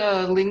put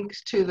the link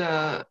to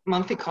the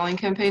monthly calling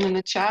campaign in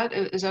the chat.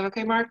 Is that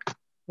okay, Mark?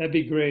 That'd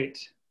be great.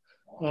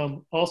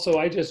 Also,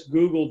 I just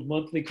Googled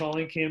monthly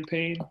calling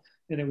campaign,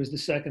 and it was the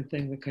second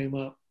thing that came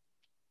up.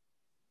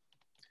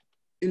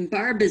 And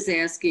Barb is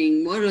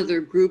asking, what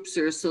other groups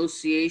or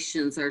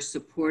associations are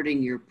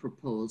supporting your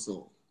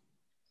proposal?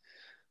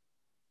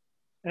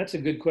 That's a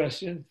good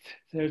question.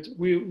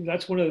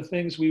 That's one of the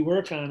things we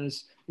work on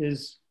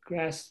is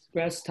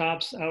grass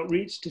tops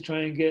outreach to try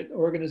and get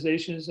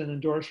organizations and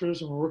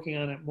endorsers, and we're working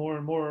on it more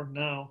and more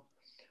now.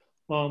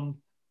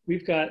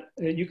 We've got,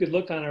 you could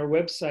look on our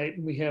website,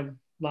 and we have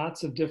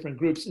lots of different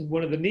groups. And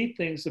one of the neat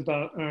things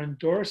about our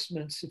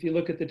endorsements, if you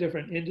look at the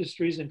different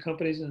industries and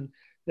companies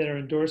that are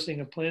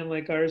endorsing a plan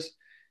like ours,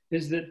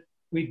 is that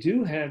we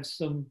do have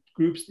some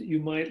groups that you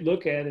might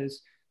look at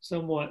as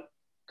somewhat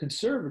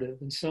conservative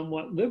and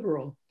somewhat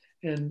liberal,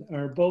 and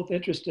are both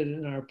interested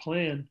in our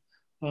plan.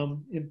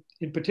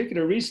 In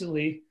particular,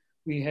 recently,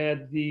 we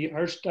had the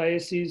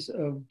Archdiocese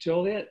of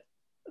Joliet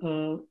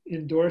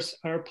endorse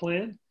our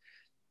plan.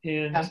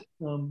 And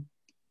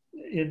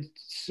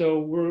so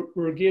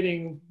we're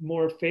getting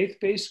more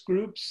faith-based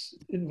groups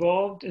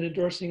involved in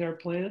endorsing our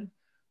plan.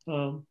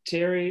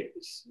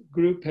 Terry's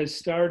group has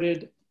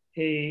started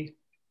a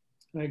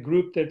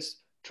group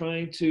that's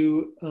trying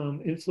to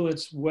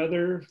influence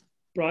weather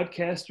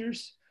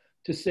broadcasters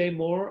to say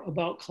more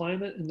about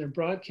climate in their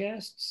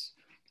broadcasts.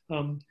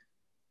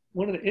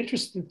 one of the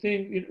interesting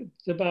things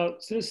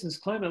about Citizens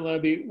Climate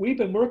Lobby, we've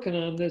been working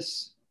on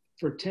this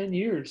for 10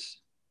 years,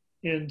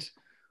 and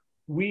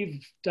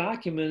we've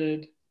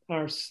documented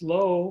our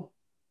slow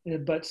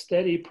but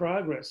steady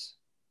progress.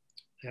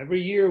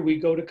 Every year we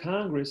go to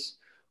Congress,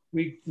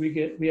 we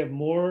have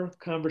more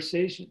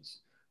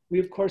conversations. We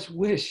of course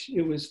wish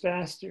it was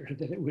faster,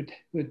 that it would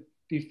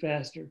be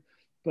faster,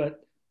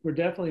 but we're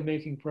definitely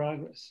making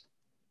progress.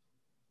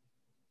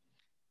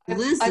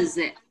 Liz is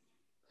it?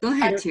 Go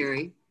ahead,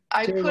 Terry.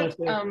 I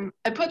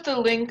put the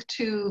link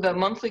to the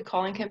monthly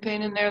calling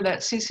campaign in there,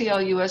 that's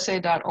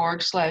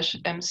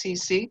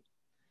cclusa.org/MCC.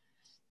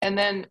 And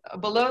then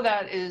below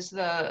that is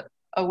a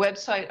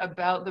website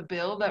about the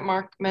bill that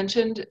Mark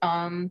mentioned,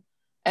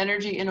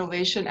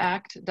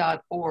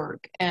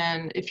 energyinnovationact.org.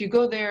 And if you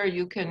go there,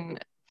 you can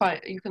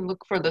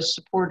look for the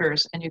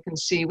supporters, and you can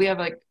see we have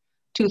like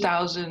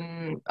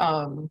 2,000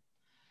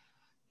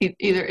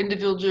 either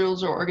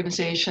individuals or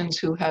organizations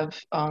who have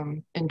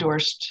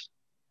endorsed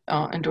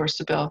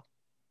the bill.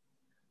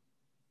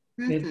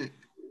 And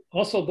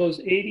also those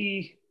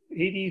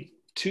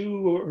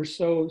 82 or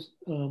so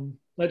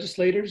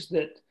legislators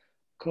that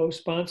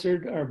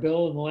co-sponsored our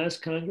bill in the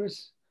last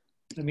Congress.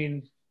 I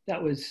mean,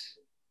 that was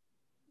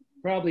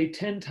probably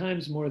 10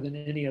 times more than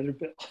any other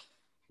bill.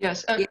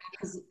 Yes.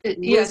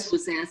 Liz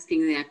was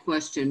asking that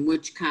question,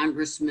 which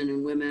congressmen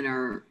and women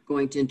are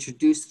going to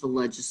introduce the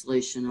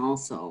legislation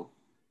also?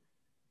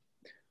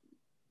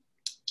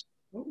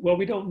 Well,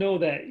 we don't know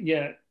that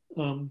yet.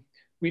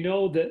 We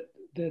know that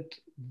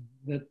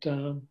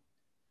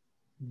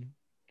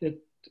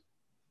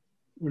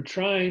we're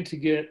trying to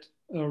get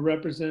a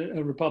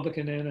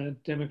Republican and a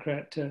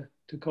Democrat to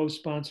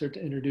co-sponsor,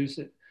 to introduce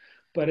it.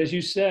 But as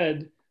you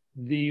said,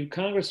 the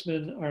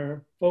congressmen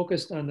are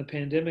focused on the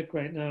pandemic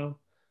right now.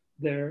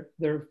 They're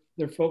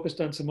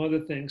focused on some other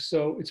things.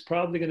 So it's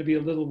probably going to be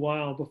a little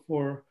while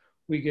before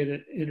we get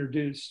it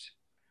introduced,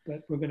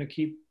 but we're going to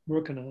keep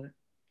working on it.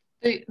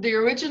 The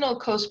original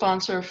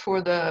co-sponsor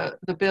for the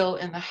bill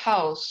in the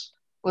House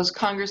was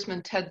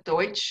Congressman Ted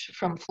Deutsch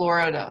from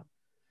Florida.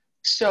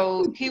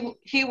 So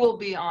he will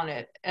be on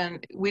it,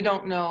 and we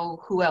don't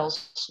know who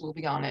else will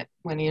be on it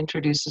when he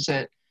introduces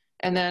it.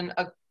 And then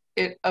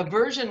a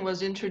version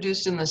was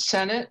introduced in the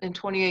Senate in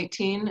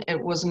 2018. It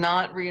was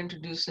not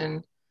reintroduced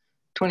in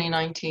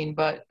 2019,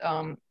 but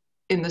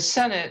in the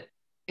Senate,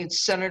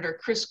 it's Senator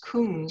Chris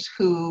Coons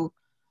who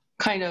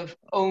kind of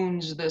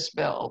owns this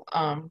bill.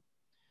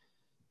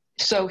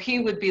 So he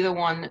would be the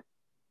one,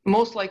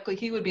 most likely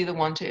he would be the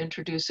one to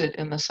introduce it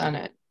in the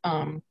Senate.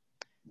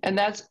 And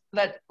that's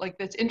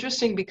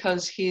interesting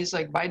because he's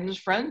like Biden's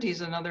friend.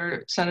 He's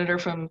another senator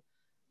from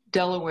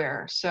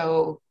Delaware.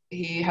 So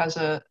he has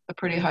a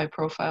pretty high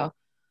profile.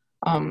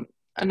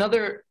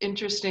 Another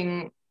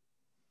interesting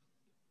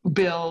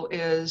bill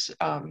is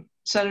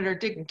Senator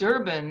Dick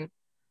Durbin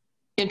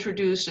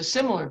introduced a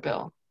similar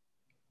bill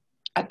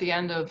at the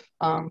end of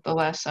the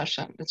last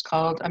session. It's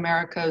called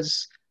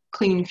America's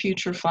Clean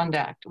Future Fund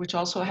Act, which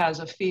also has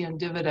a fee and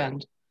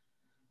dividend.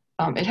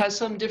 It has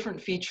some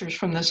different features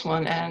from this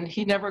one, and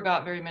he never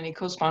got very many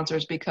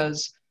co-sponsors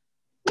because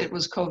it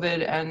was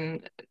COVID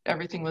and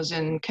everything was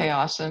in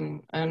chaos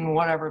and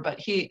whatever, but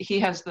he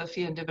has the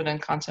fee and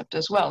dividend concept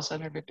as well,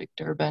 Senator Dick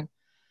Durbin.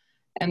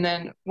 And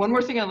then one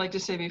more thing I'd like to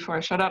say before I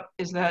shut up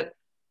is that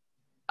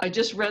I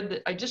just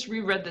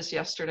reread this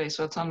yesterday,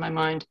 so it's on my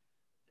mind.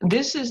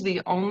 This is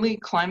the only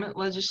climate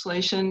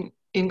legislation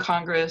in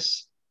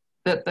Congress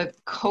that the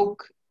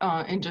Coke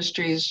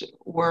industries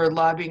were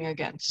lobbying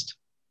against.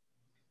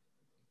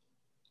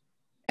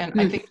 And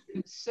I think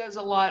it says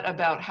a lot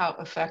about how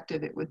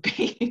effective it would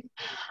be.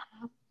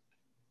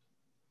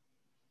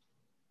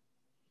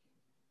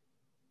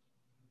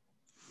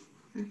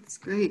 That's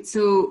great.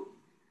 So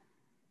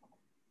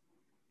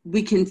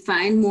we can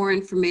find more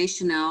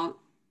information out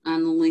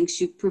on the links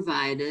you've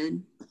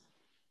provided.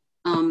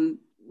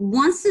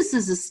 Once this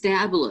is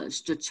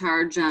established, a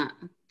charge on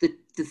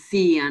the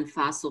fee on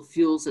fossil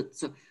fuels,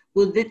 so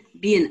will it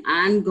be an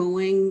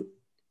ongoing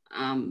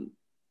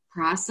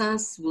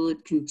process? Will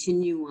it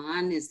continue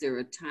on? Is there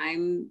a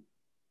time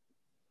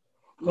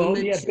limit? Well,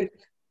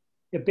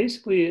 yeah,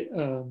 basically,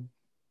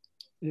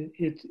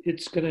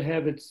 it's going to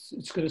have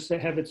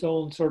its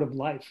own sort of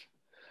life.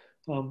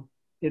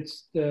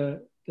 It's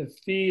the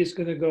fee is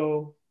going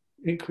to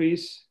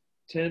increase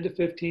 $10 to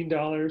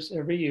 $15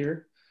 every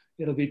year.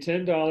 It'll be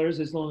 $10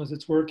 as long as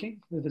it's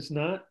working. If it's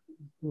not,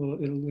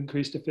 it'll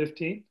increase to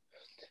 $15,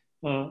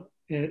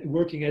 and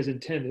working as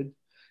intended,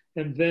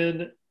 and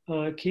then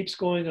it keeps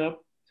going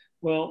up.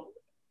 Well,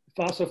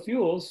 fossil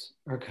fuels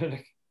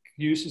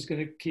use is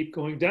going to keep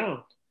going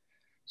down.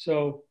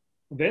 So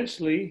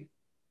eventually,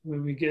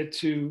 when we get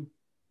to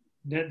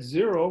net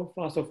zero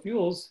fossil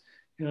fuels,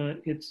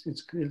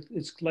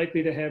 it's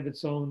likely to have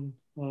its own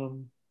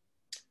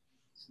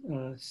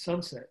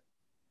sunset.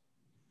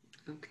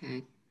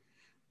 Okay.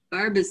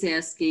 Barb is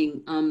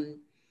asking, and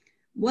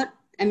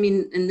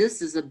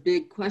this is a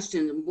big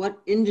question, what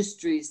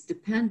industries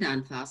depend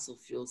on fossil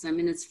fuels? I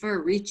mean, it's far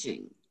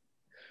reaching.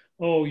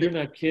 Oh, you're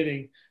not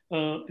kidding.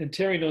 And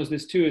Terry knows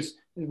this too, is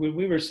when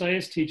we were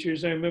science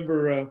teachers, I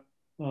remember a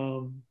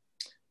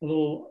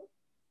little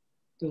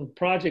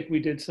project we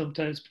did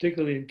sometimes,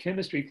 particularly in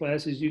chemistry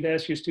classes. You'd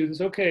ask your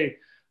students, okay,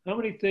 how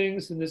many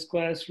things in this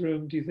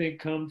classroom do you think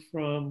come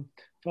from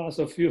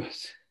fossil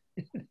fuels?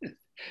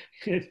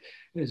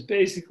 It's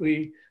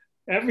basically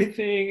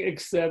everything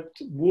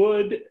except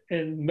wood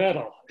and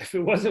metal. If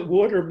it wasn't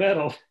wood or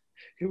metal,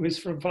 it was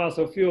from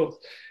fossil fuels.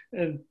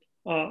 And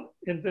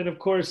then of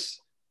course,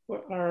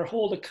 our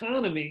whole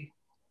economy,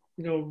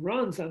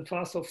 runs on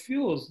fossil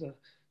fuels,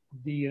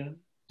 the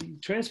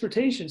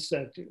transportation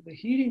sector, the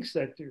heating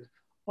sector,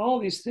 all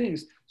these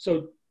things.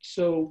 So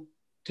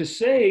to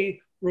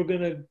say we're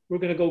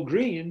gonna go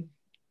green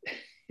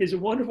is a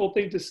wonderful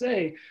thing to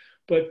say,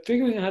 but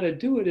figuring out how to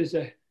do it is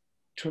a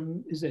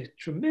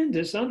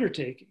tremendous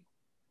undertaking.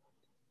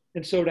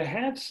 And so to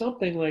have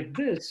something like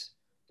this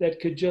that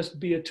could just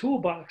be a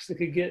toolbox that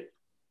could get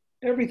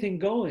everything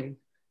going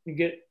and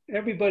get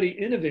everybody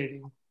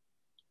innovating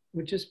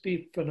would just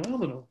be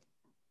phenomenal.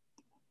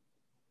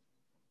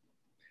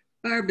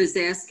 Barb is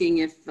asking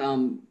if,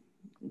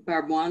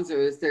 Barb Wanzer,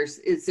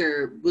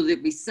 will there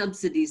be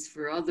subsidies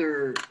for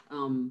other,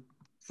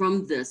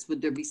 from this,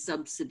 would there be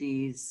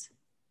subsidies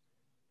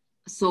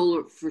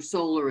for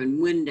solar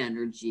and wind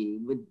energy?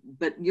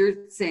 But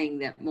you're saying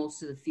that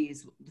most of the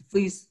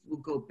fees will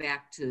go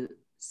back to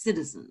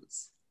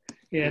citizens.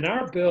 Yeah, in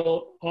our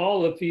bill,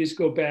 all the fees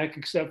go back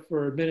except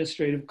for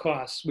administrative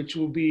costs, which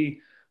will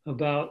be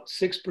about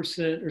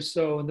 6% or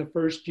so in the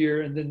first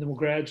year, and then they'll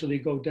gradually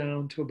go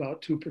down to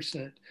about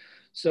 2%.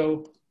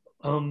 So,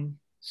 all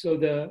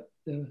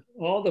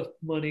the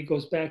money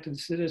goes back to the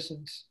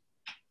citizens,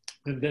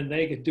 and then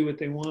they can do what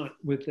they want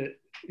with it.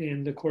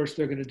 And of course,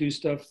 they're going to do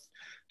stuff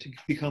to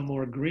become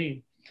more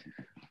green.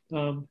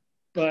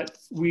 But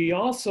we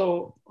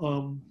also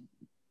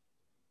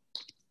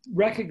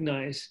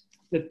recognize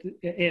that,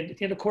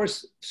 and of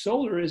course,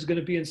 solar is going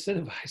to be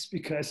incentivized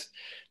because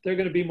they're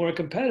going to be more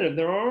competitive.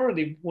 They're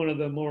already one of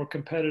the more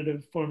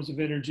competitive forms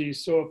of energy.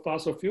 So if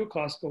fossil fuel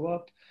costs go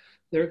up,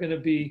 they're going to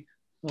be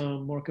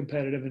more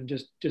competitive and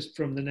just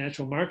from the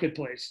natural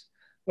marketplace.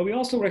 But we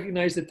also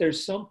recognize that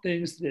there's some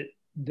things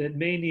that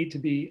may need to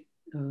be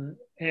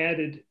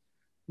added,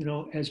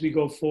 as we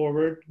go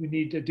forward. We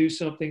need to do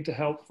something to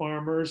help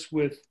farmers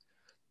that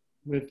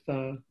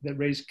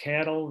raise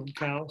cattle and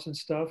cows and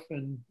stuff,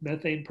 and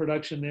methane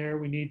production there.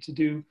 We need to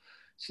do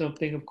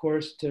something, of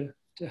course, to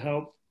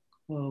help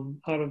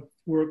out of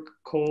work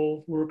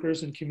coal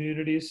workers and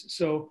communities.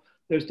 So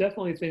there's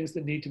definitely things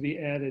that need to be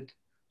added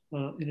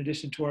in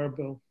addition to our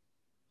bill.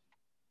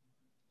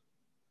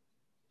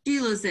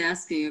 Sheila's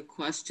asking a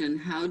question.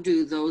 How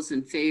do those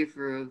in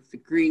favor of the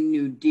Green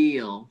New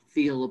Deal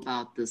feel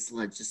about this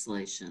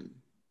legislation?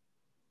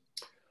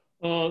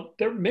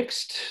 They're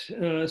mixed.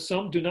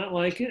 Some do not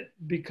like it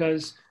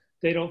because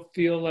they don't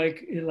feel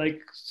like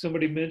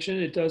somebody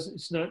mentioned, it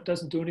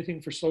doesn't do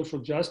anything for social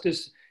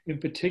justice in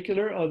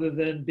particular, other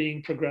than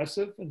being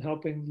progressive and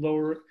helping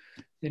lower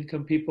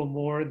income people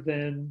more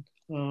than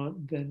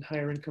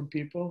higher income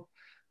people.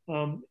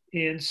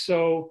 And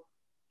so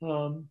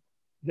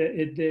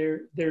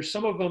there's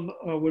some of them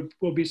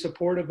will be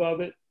supportive of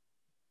it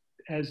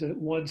as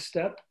one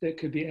step that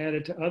could be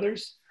added to other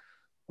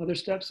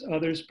steps.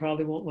 Others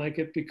probably won't like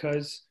it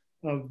because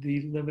of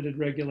the limited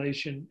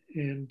regulation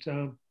and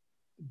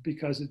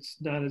because it's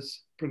not as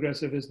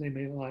progressive as they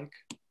may like.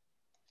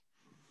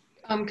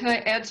 Can I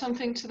add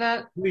something to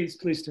that? Please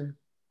do.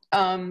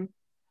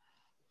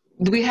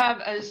 We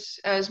have,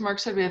 as Mark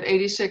said, we have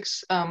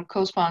 86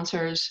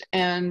 co-sponsors,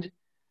 and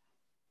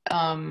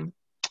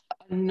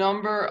a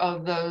number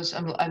of those,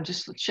 I'm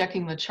just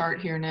checking the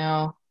chart here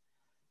now.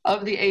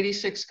 Of the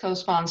 86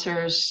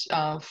 co-sponsors,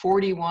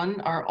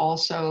 41 are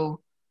also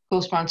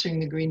co-sponsoring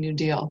the Green New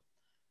Deal.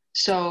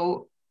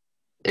 So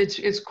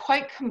it's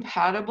quite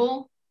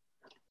compatible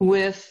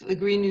with the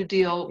Green New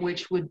Deal,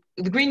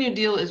 the Green New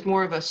Deal is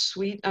more of a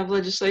suite of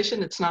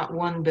legislation. It's not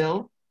one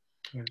bill.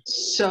 Right.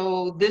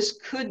 So this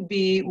could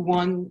be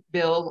one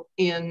bill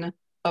in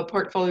a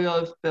portfolio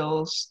of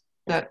bills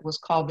that was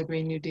called the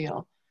Green New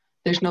Deal.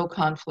 There's no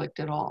conflict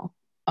at all.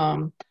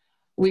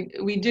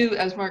 We do,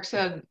 as Mark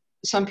said,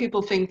 some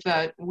people think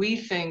that we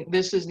think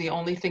this is the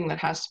only thing that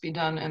has to be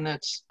done, and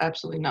that's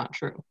absolutely not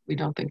true. We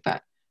don't think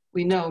that.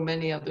 We know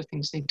many other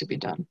things need to be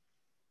done.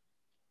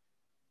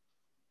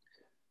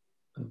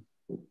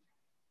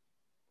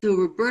 So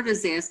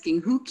Roberta's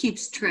asking, who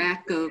keeps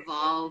track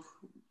of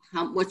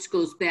how much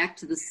goes back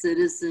to the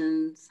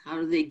citizens? How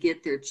do they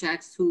get their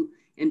checks? Who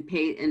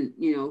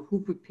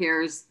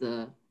prepares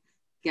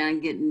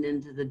getting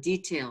into the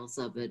details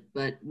of it,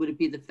 but would it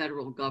be the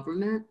federal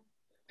government?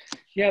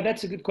 Yeah,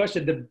 that's a good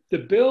question. The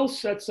bill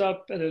sets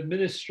up an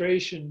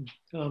administration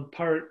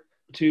part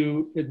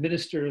to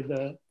administer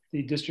the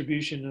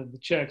distribution of the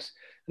checks.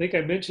 I think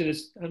I mentioned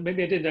this,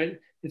 maybe I didn't.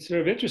 It's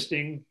sort of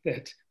interesting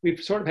that we've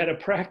sort of had a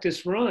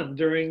practice run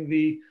during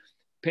the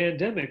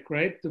pandemic,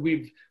 right?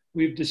 We've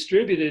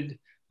distributed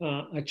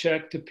a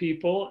check to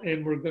people,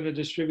 and we're going to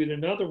distribute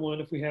another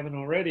one if we haven't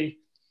already.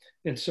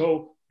 And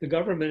so the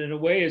government, in a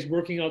way, is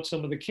working out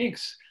some of the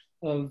kinks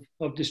of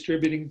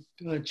distributing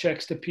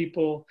checks to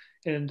people,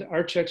 and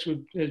our checks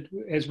would,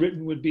 as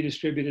written, would be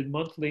distributed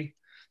monthly.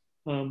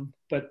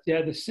 But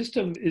yeah, the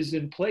system is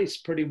in place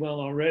pretty well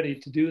already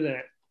to do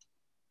that.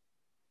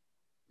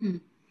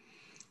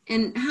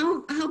 And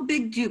how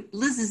big do you,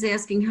 Liz is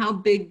asking, how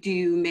big do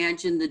you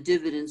imagine the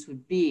dividends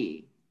would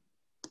be?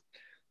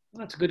 Well,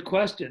 that's a good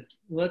question.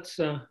 Let's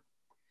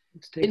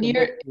take in a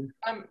year,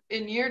 look.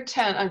 In year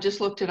 10, I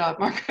just looked it up,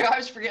 Mark, I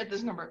always forget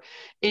this number.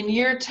 In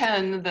year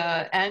 10,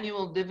 the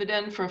annual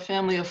dividend for a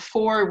family of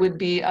 4 would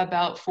be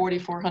about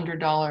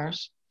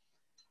 $4,400.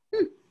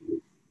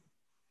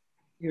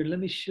 Here, let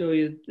me show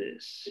you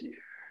this here.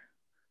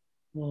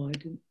 Well, I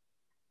didn't.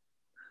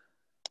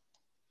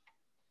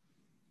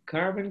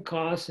 Carbon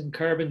costs and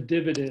carbon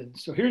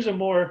dividends. So here's a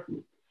more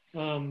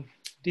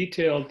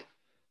detailed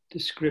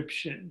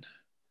description.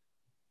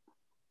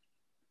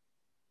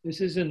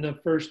 This is in the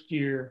first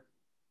year.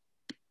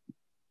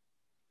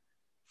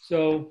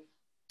 So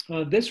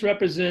this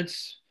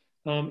represents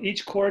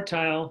each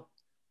quartile.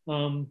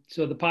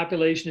 So the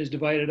population is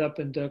divided up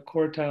into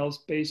quartiles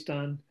based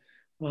on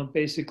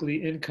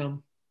basically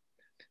income.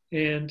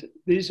 And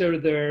these are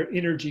their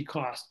energy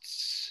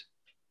costs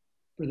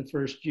for the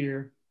first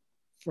year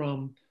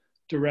from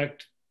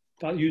direct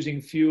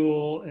using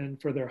fuel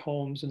and for their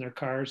homes and their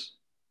cars.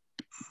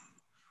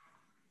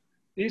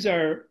 These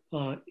are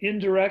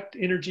indirect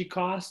energy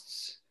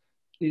costs.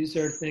 These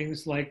are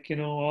things like, you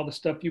know, all the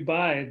stuff you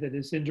buy that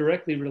is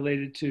indirectly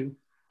related to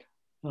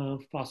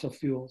fossil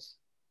fuels.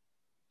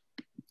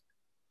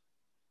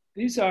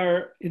 These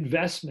are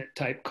investment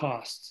type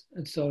costs.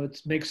 And so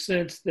it makes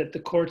sense that the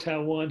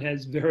quartile 1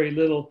 has very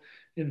little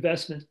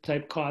investment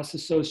type costs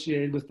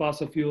associated with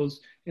fossil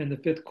fuels, and the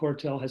 5th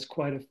quartile has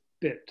quite a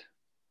bit.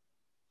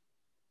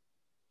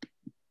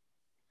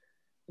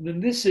 And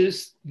then this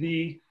is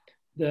the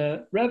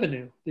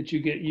revenue that you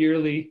get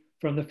yearly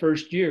from the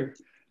first year.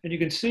 And you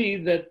can see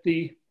that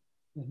the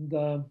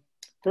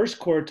first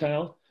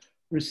quartile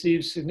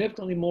receives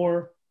significantly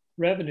more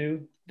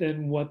revenue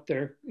than what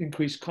their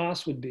increased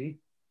costs would be.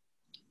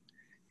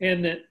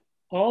 And that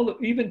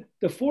even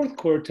the 4th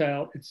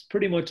quartile, it's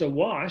pretty much a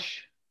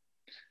wash.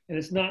 And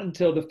it's not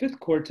until the 5th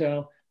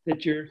quartile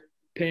that you're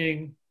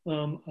paying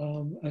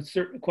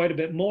quite a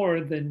bit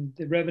more than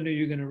the revenue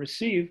you're going to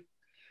receive.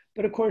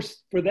 But of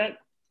course, for that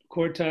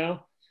quartile,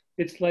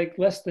 it's like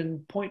less than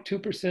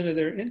 0.2% of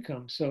their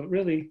income. So it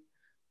really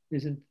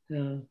isn't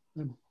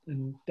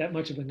that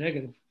much of a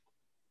negative.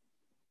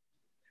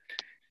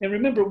 And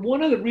remember,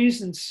 one of the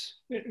reasons,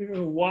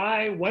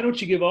 why don't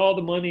you give all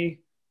the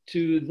money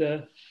to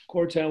the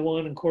quartile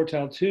 1 and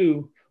quartile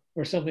 2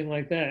 or something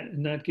like that and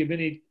not give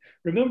any?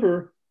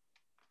 Remember,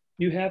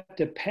 you have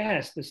to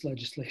pass this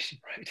legislation,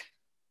 right?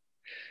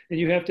 And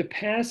you have to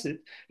pass it.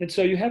 And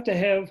so you have to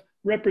have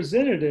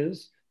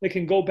representatives that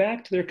can go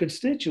back to their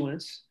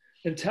constituents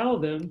and tell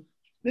them,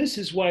 this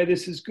is why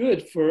this is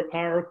good for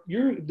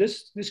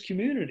this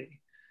community.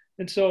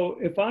 And so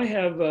if I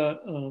have a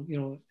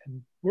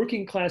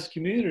working class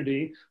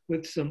community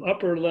with some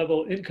upper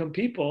level income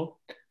people,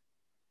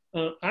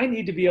 I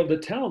need to be able to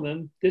tell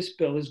them this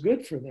bill is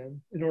good for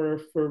them in order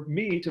for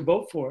me to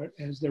vote for it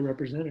as their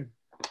representative.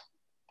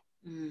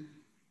 Mm.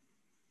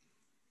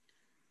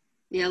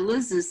 Yeah,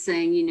 Liz is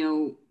saying,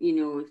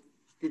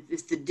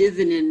 if the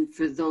dividend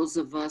for those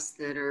of us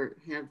that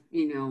have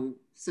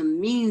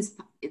some means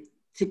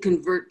to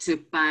convert to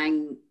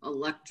buying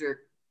electric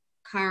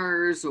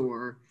cars,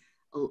 or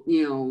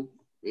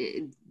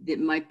it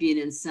might be an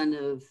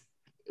incentive.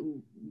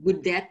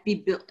 Would that be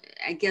built?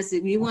 I guess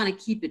if you want to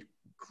keep it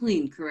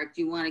clean, correct?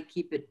 You want to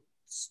keep it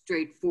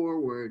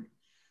straightforward.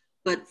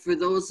 But for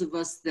those of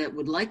us that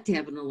would like to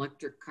have an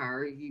electric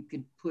car, you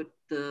could put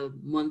the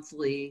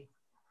monthly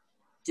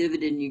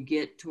dividend you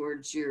get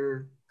towards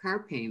your car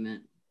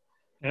payment.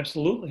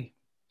 Absolutely.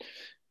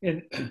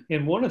 And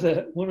one of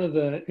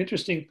the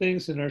interesting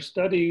things in our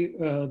study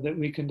that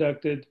we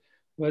conducted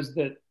was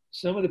that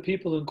some of the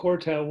people in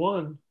quartile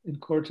 1 and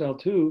quartile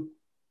 2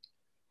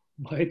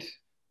 might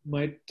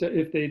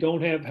if they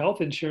don't have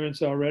health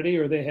insurance already,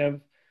 or they have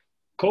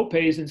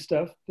co-pays and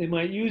stuff, they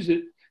might use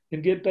it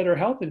and get better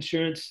health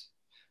insurance.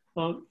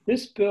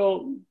 This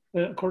bill,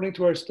 according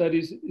to our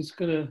studies, is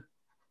going to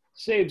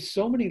save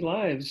so many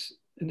lives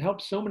and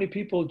help so many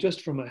people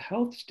just from a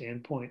health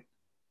standpoint.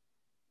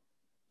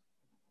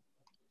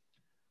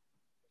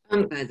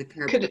 By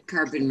the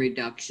carbon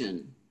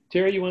reduction.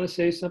 Terry, you want to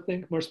say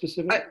something more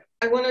specific?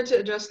 I wanted to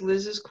address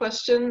Liz's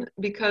question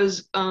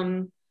because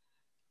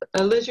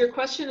Liz, your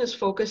question is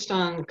focused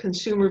on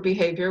consumer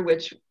behavior,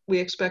 which we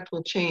expect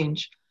will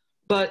change.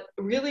 But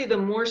really the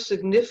more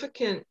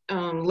significant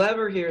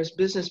lever here is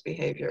business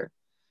behavior,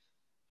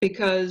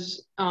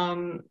 because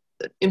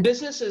in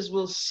businesses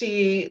we'll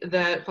see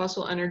that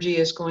fossil energy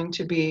is going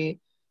to be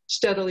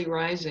steadily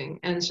rising,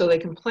 and so they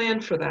can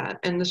plan for that.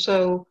 And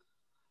so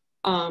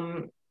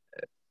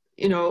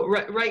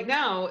right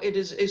now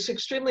it's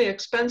extremely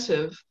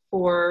expensive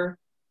for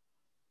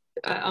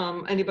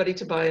anybody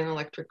to buy an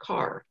electric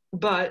car.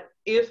 But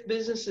if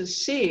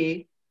businesses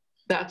see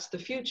that's the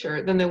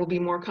future, then there will be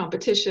more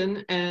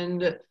competition,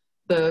 and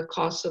the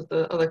costs of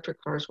the electric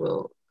cars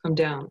will come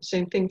down.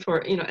 Same thing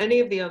for, you know,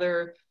 any of the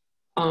other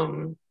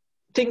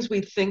things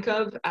we think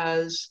of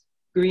as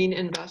green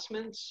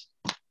investments.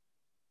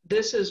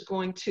 This is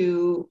going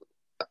to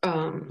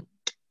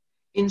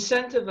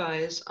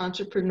incentivize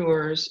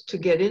entrepreneurs to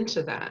get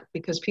into that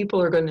because people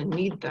are going to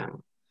need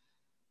them.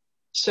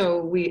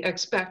 So we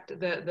expect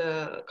that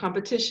the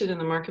competition in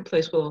the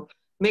marketplace will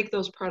make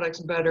those products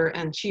better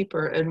and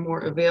cheaper and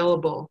more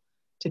available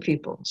to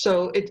people.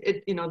 So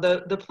you know,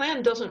 the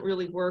plan doesn't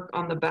really work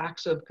on the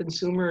backs of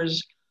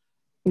consumers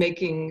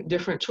making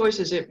different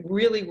choices. It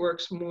really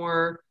works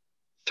more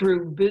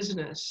through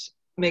business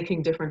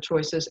making different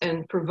choices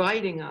and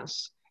providing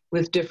us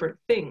with different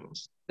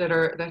things that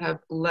have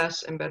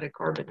less embedded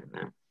carbon in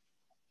them.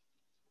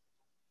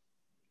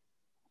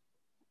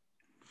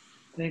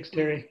 Thanks,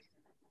 Terry.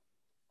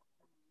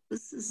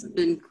 This has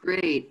been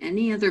great.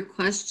 Any other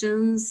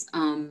questions?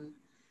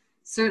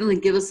 Certainly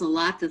give us a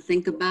lot to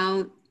think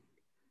about.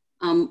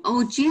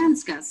 Oh,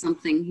 Jan's got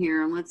something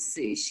here. Let's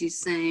see. She's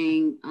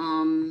saying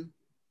a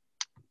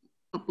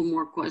couple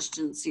more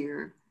questions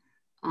here.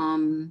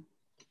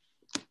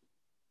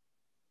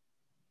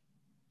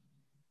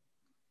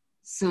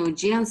 So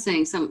Jan's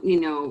saying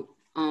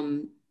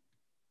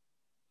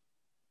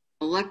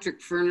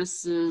electric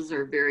furnaces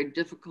are very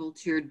difficult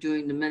here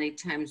due to many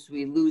times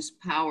we lose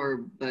power,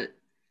 but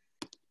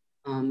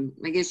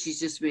I guess she's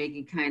just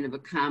making kind of a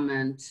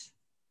comment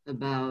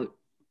about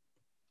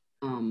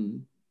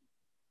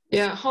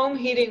yeah, home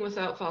heating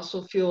without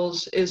fossil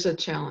fuels is a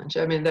challenge.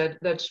 I mean,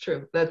 that's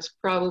true. That's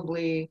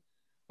probably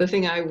the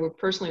thing I would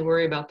personally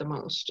worry about the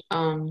most.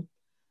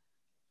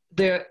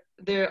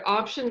 Their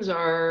options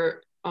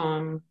are,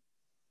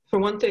 for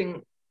one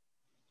thing,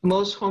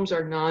 most homes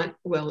are not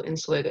well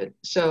insulated.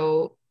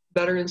 So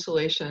better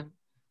insulation,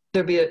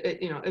 there'd be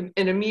an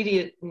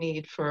immediate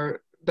need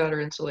for better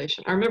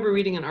insulation. I remember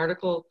reading an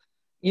article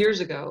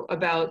years ago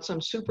about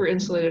some super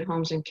insulated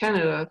homes in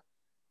Canada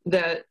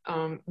that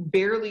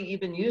barely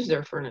even used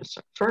their furnace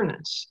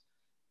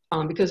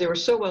because they were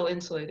so well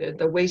insulated.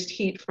 The waste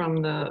heat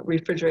from the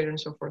refrigerator and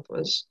so forth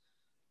was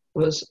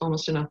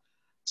almost enough.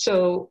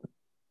 So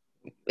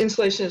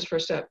insulation is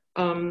first step.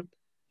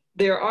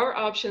 There are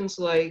options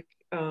like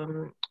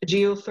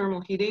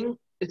geothermal heating.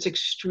 It's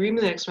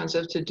extremely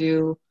expensive to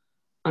do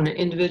on an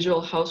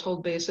individual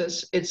household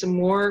basis. It's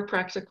more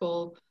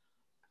practical,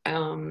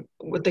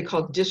 what they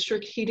call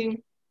district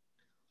heating,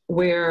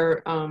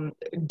 where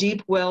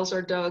deep wells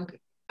are dug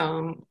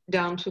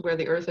down to where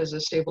the earth has a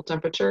stable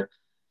temperature,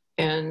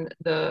 and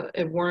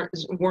it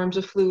warms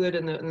a fluid,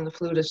 and the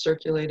fluid is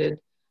circulated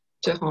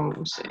to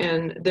homes.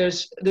 And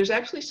there's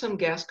actually some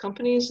gas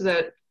companies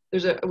that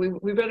we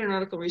read an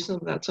article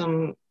recently about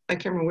some, I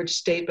can't remember which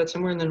state, but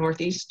somewhere in the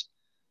Northeast,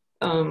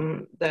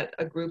 that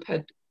a group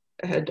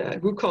a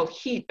group called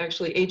HEAT,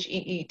 actually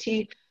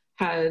HEET,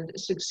 had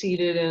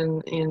succeeded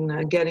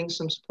in getting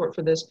some support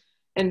for this.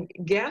 And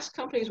gas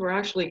companies were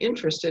actually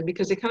interested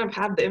because they kind of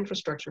have the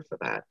infrastructure for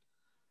that.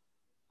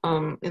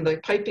 And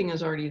the piping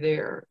is already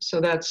there. So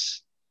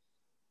that's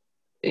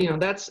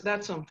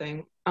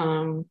something.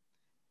 And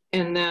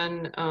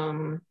then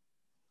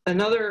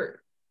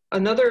another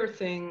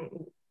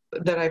thing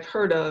that I've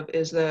heard of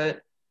is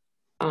that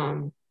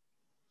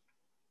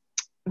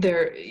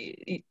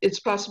it's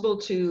possible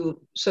to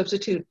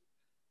substitute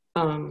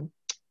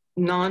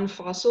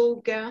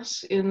non-fossil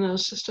gas in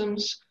those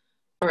systems.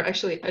 Or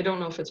actually, I don't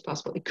know if it's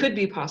possible. It could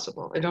be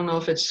possible. I don't know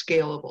if it's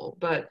scalable,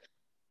 but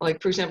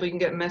like, for example, you can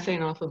get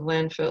methane off of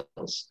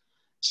landfills.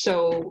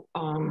 So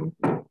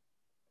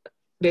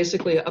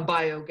basically a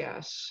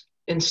biogas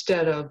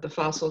instead of the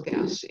fossil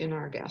gas in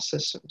our gas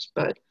systems.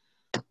 But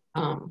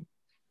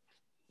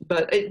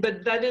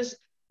that is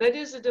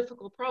a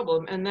difficult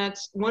problem. And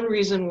that's one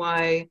reason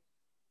why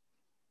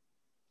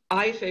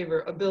I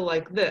favor a bill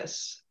like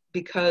this,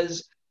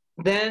 because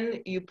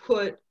then you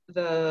put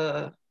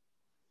the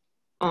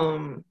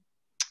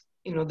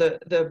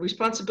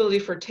responsibility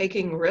for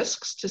taking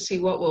risks to see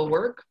what will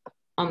work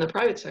on the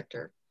private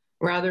sector,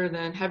 rather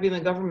than having the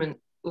government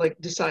like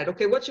decide,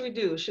 okay, what should we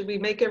do? Should we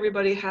make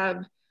everybody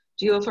have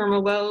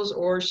geothermal wells,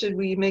 or should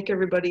we make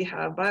everybody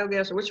have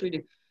biogas, or what should we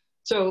do?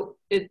 So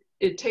it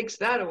takes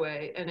that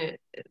away, and it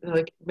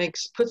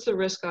puts the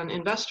risk on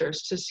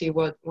investors to see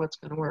what's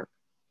going to work.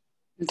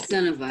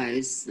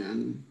 Incentivize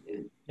them.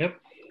 Yep.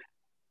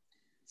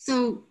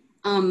 So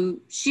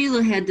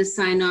Sheila had to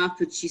sign off,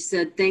 but she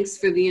said, thanks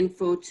for the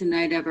info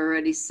tonight. I've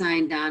already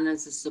signed on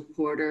as a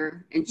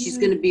supporter, and she's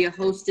going to be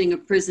hosting a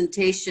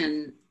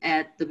presentation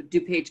at the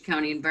DuPage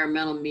County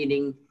Environmental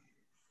Meeting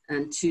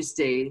on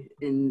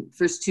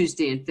first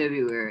Tuesday in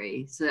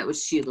February. So that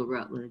was Sheila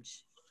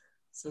Rutledge.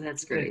 So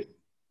that's great.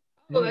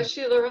 Oh, that's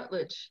Sheila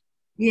Rutledge.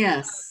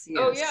 Yes.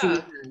 Oh,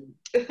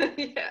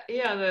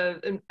 yeah.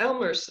 The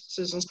Elmer's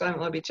Citizens Climate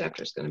Lobby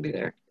chapter is going to be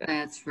there. Yeah.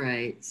 That's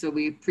right. So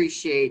we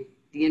appreciate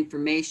the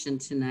information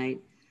tonight.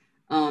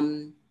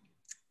 I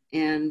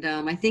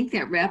think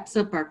that wraps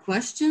up our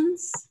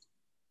questions.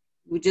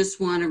 We just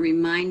want to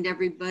remind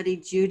everybody,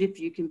 Jude, if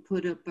you can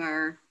put up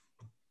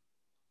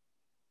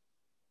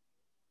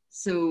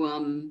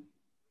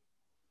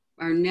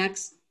our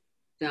next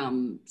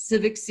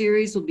Civic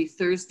series will be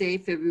Thursday,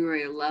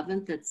 February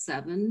 11th at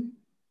 7.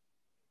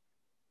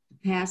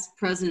 Past,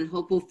 present, and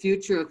hopeful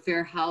future of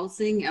fair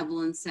housing,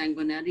 Evelyn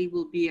Sanguinetti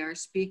will be our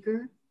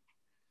speaker.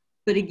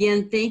 But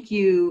again, thank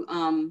you,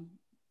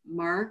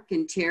 Mark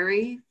and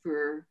Terry,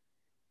 for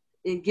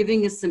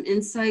giving us some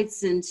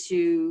insights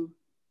into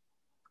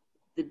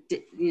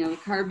the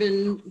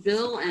carbon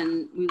bill,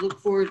 and we look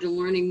forward to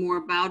learning more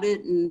about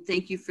it. And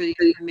thank you for the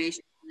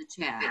information in the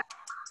chat.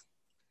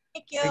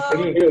 Thank you.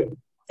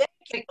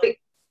 Thank you.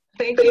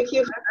 Thank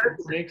you.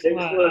 Thanks a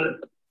lot.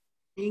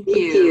 Thank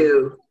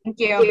you. Thank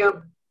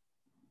you.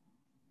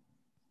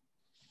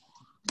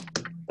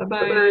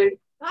 Bye-bye.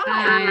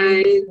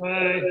 Bye.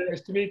 Bye.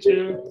 Nice to meet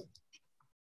you.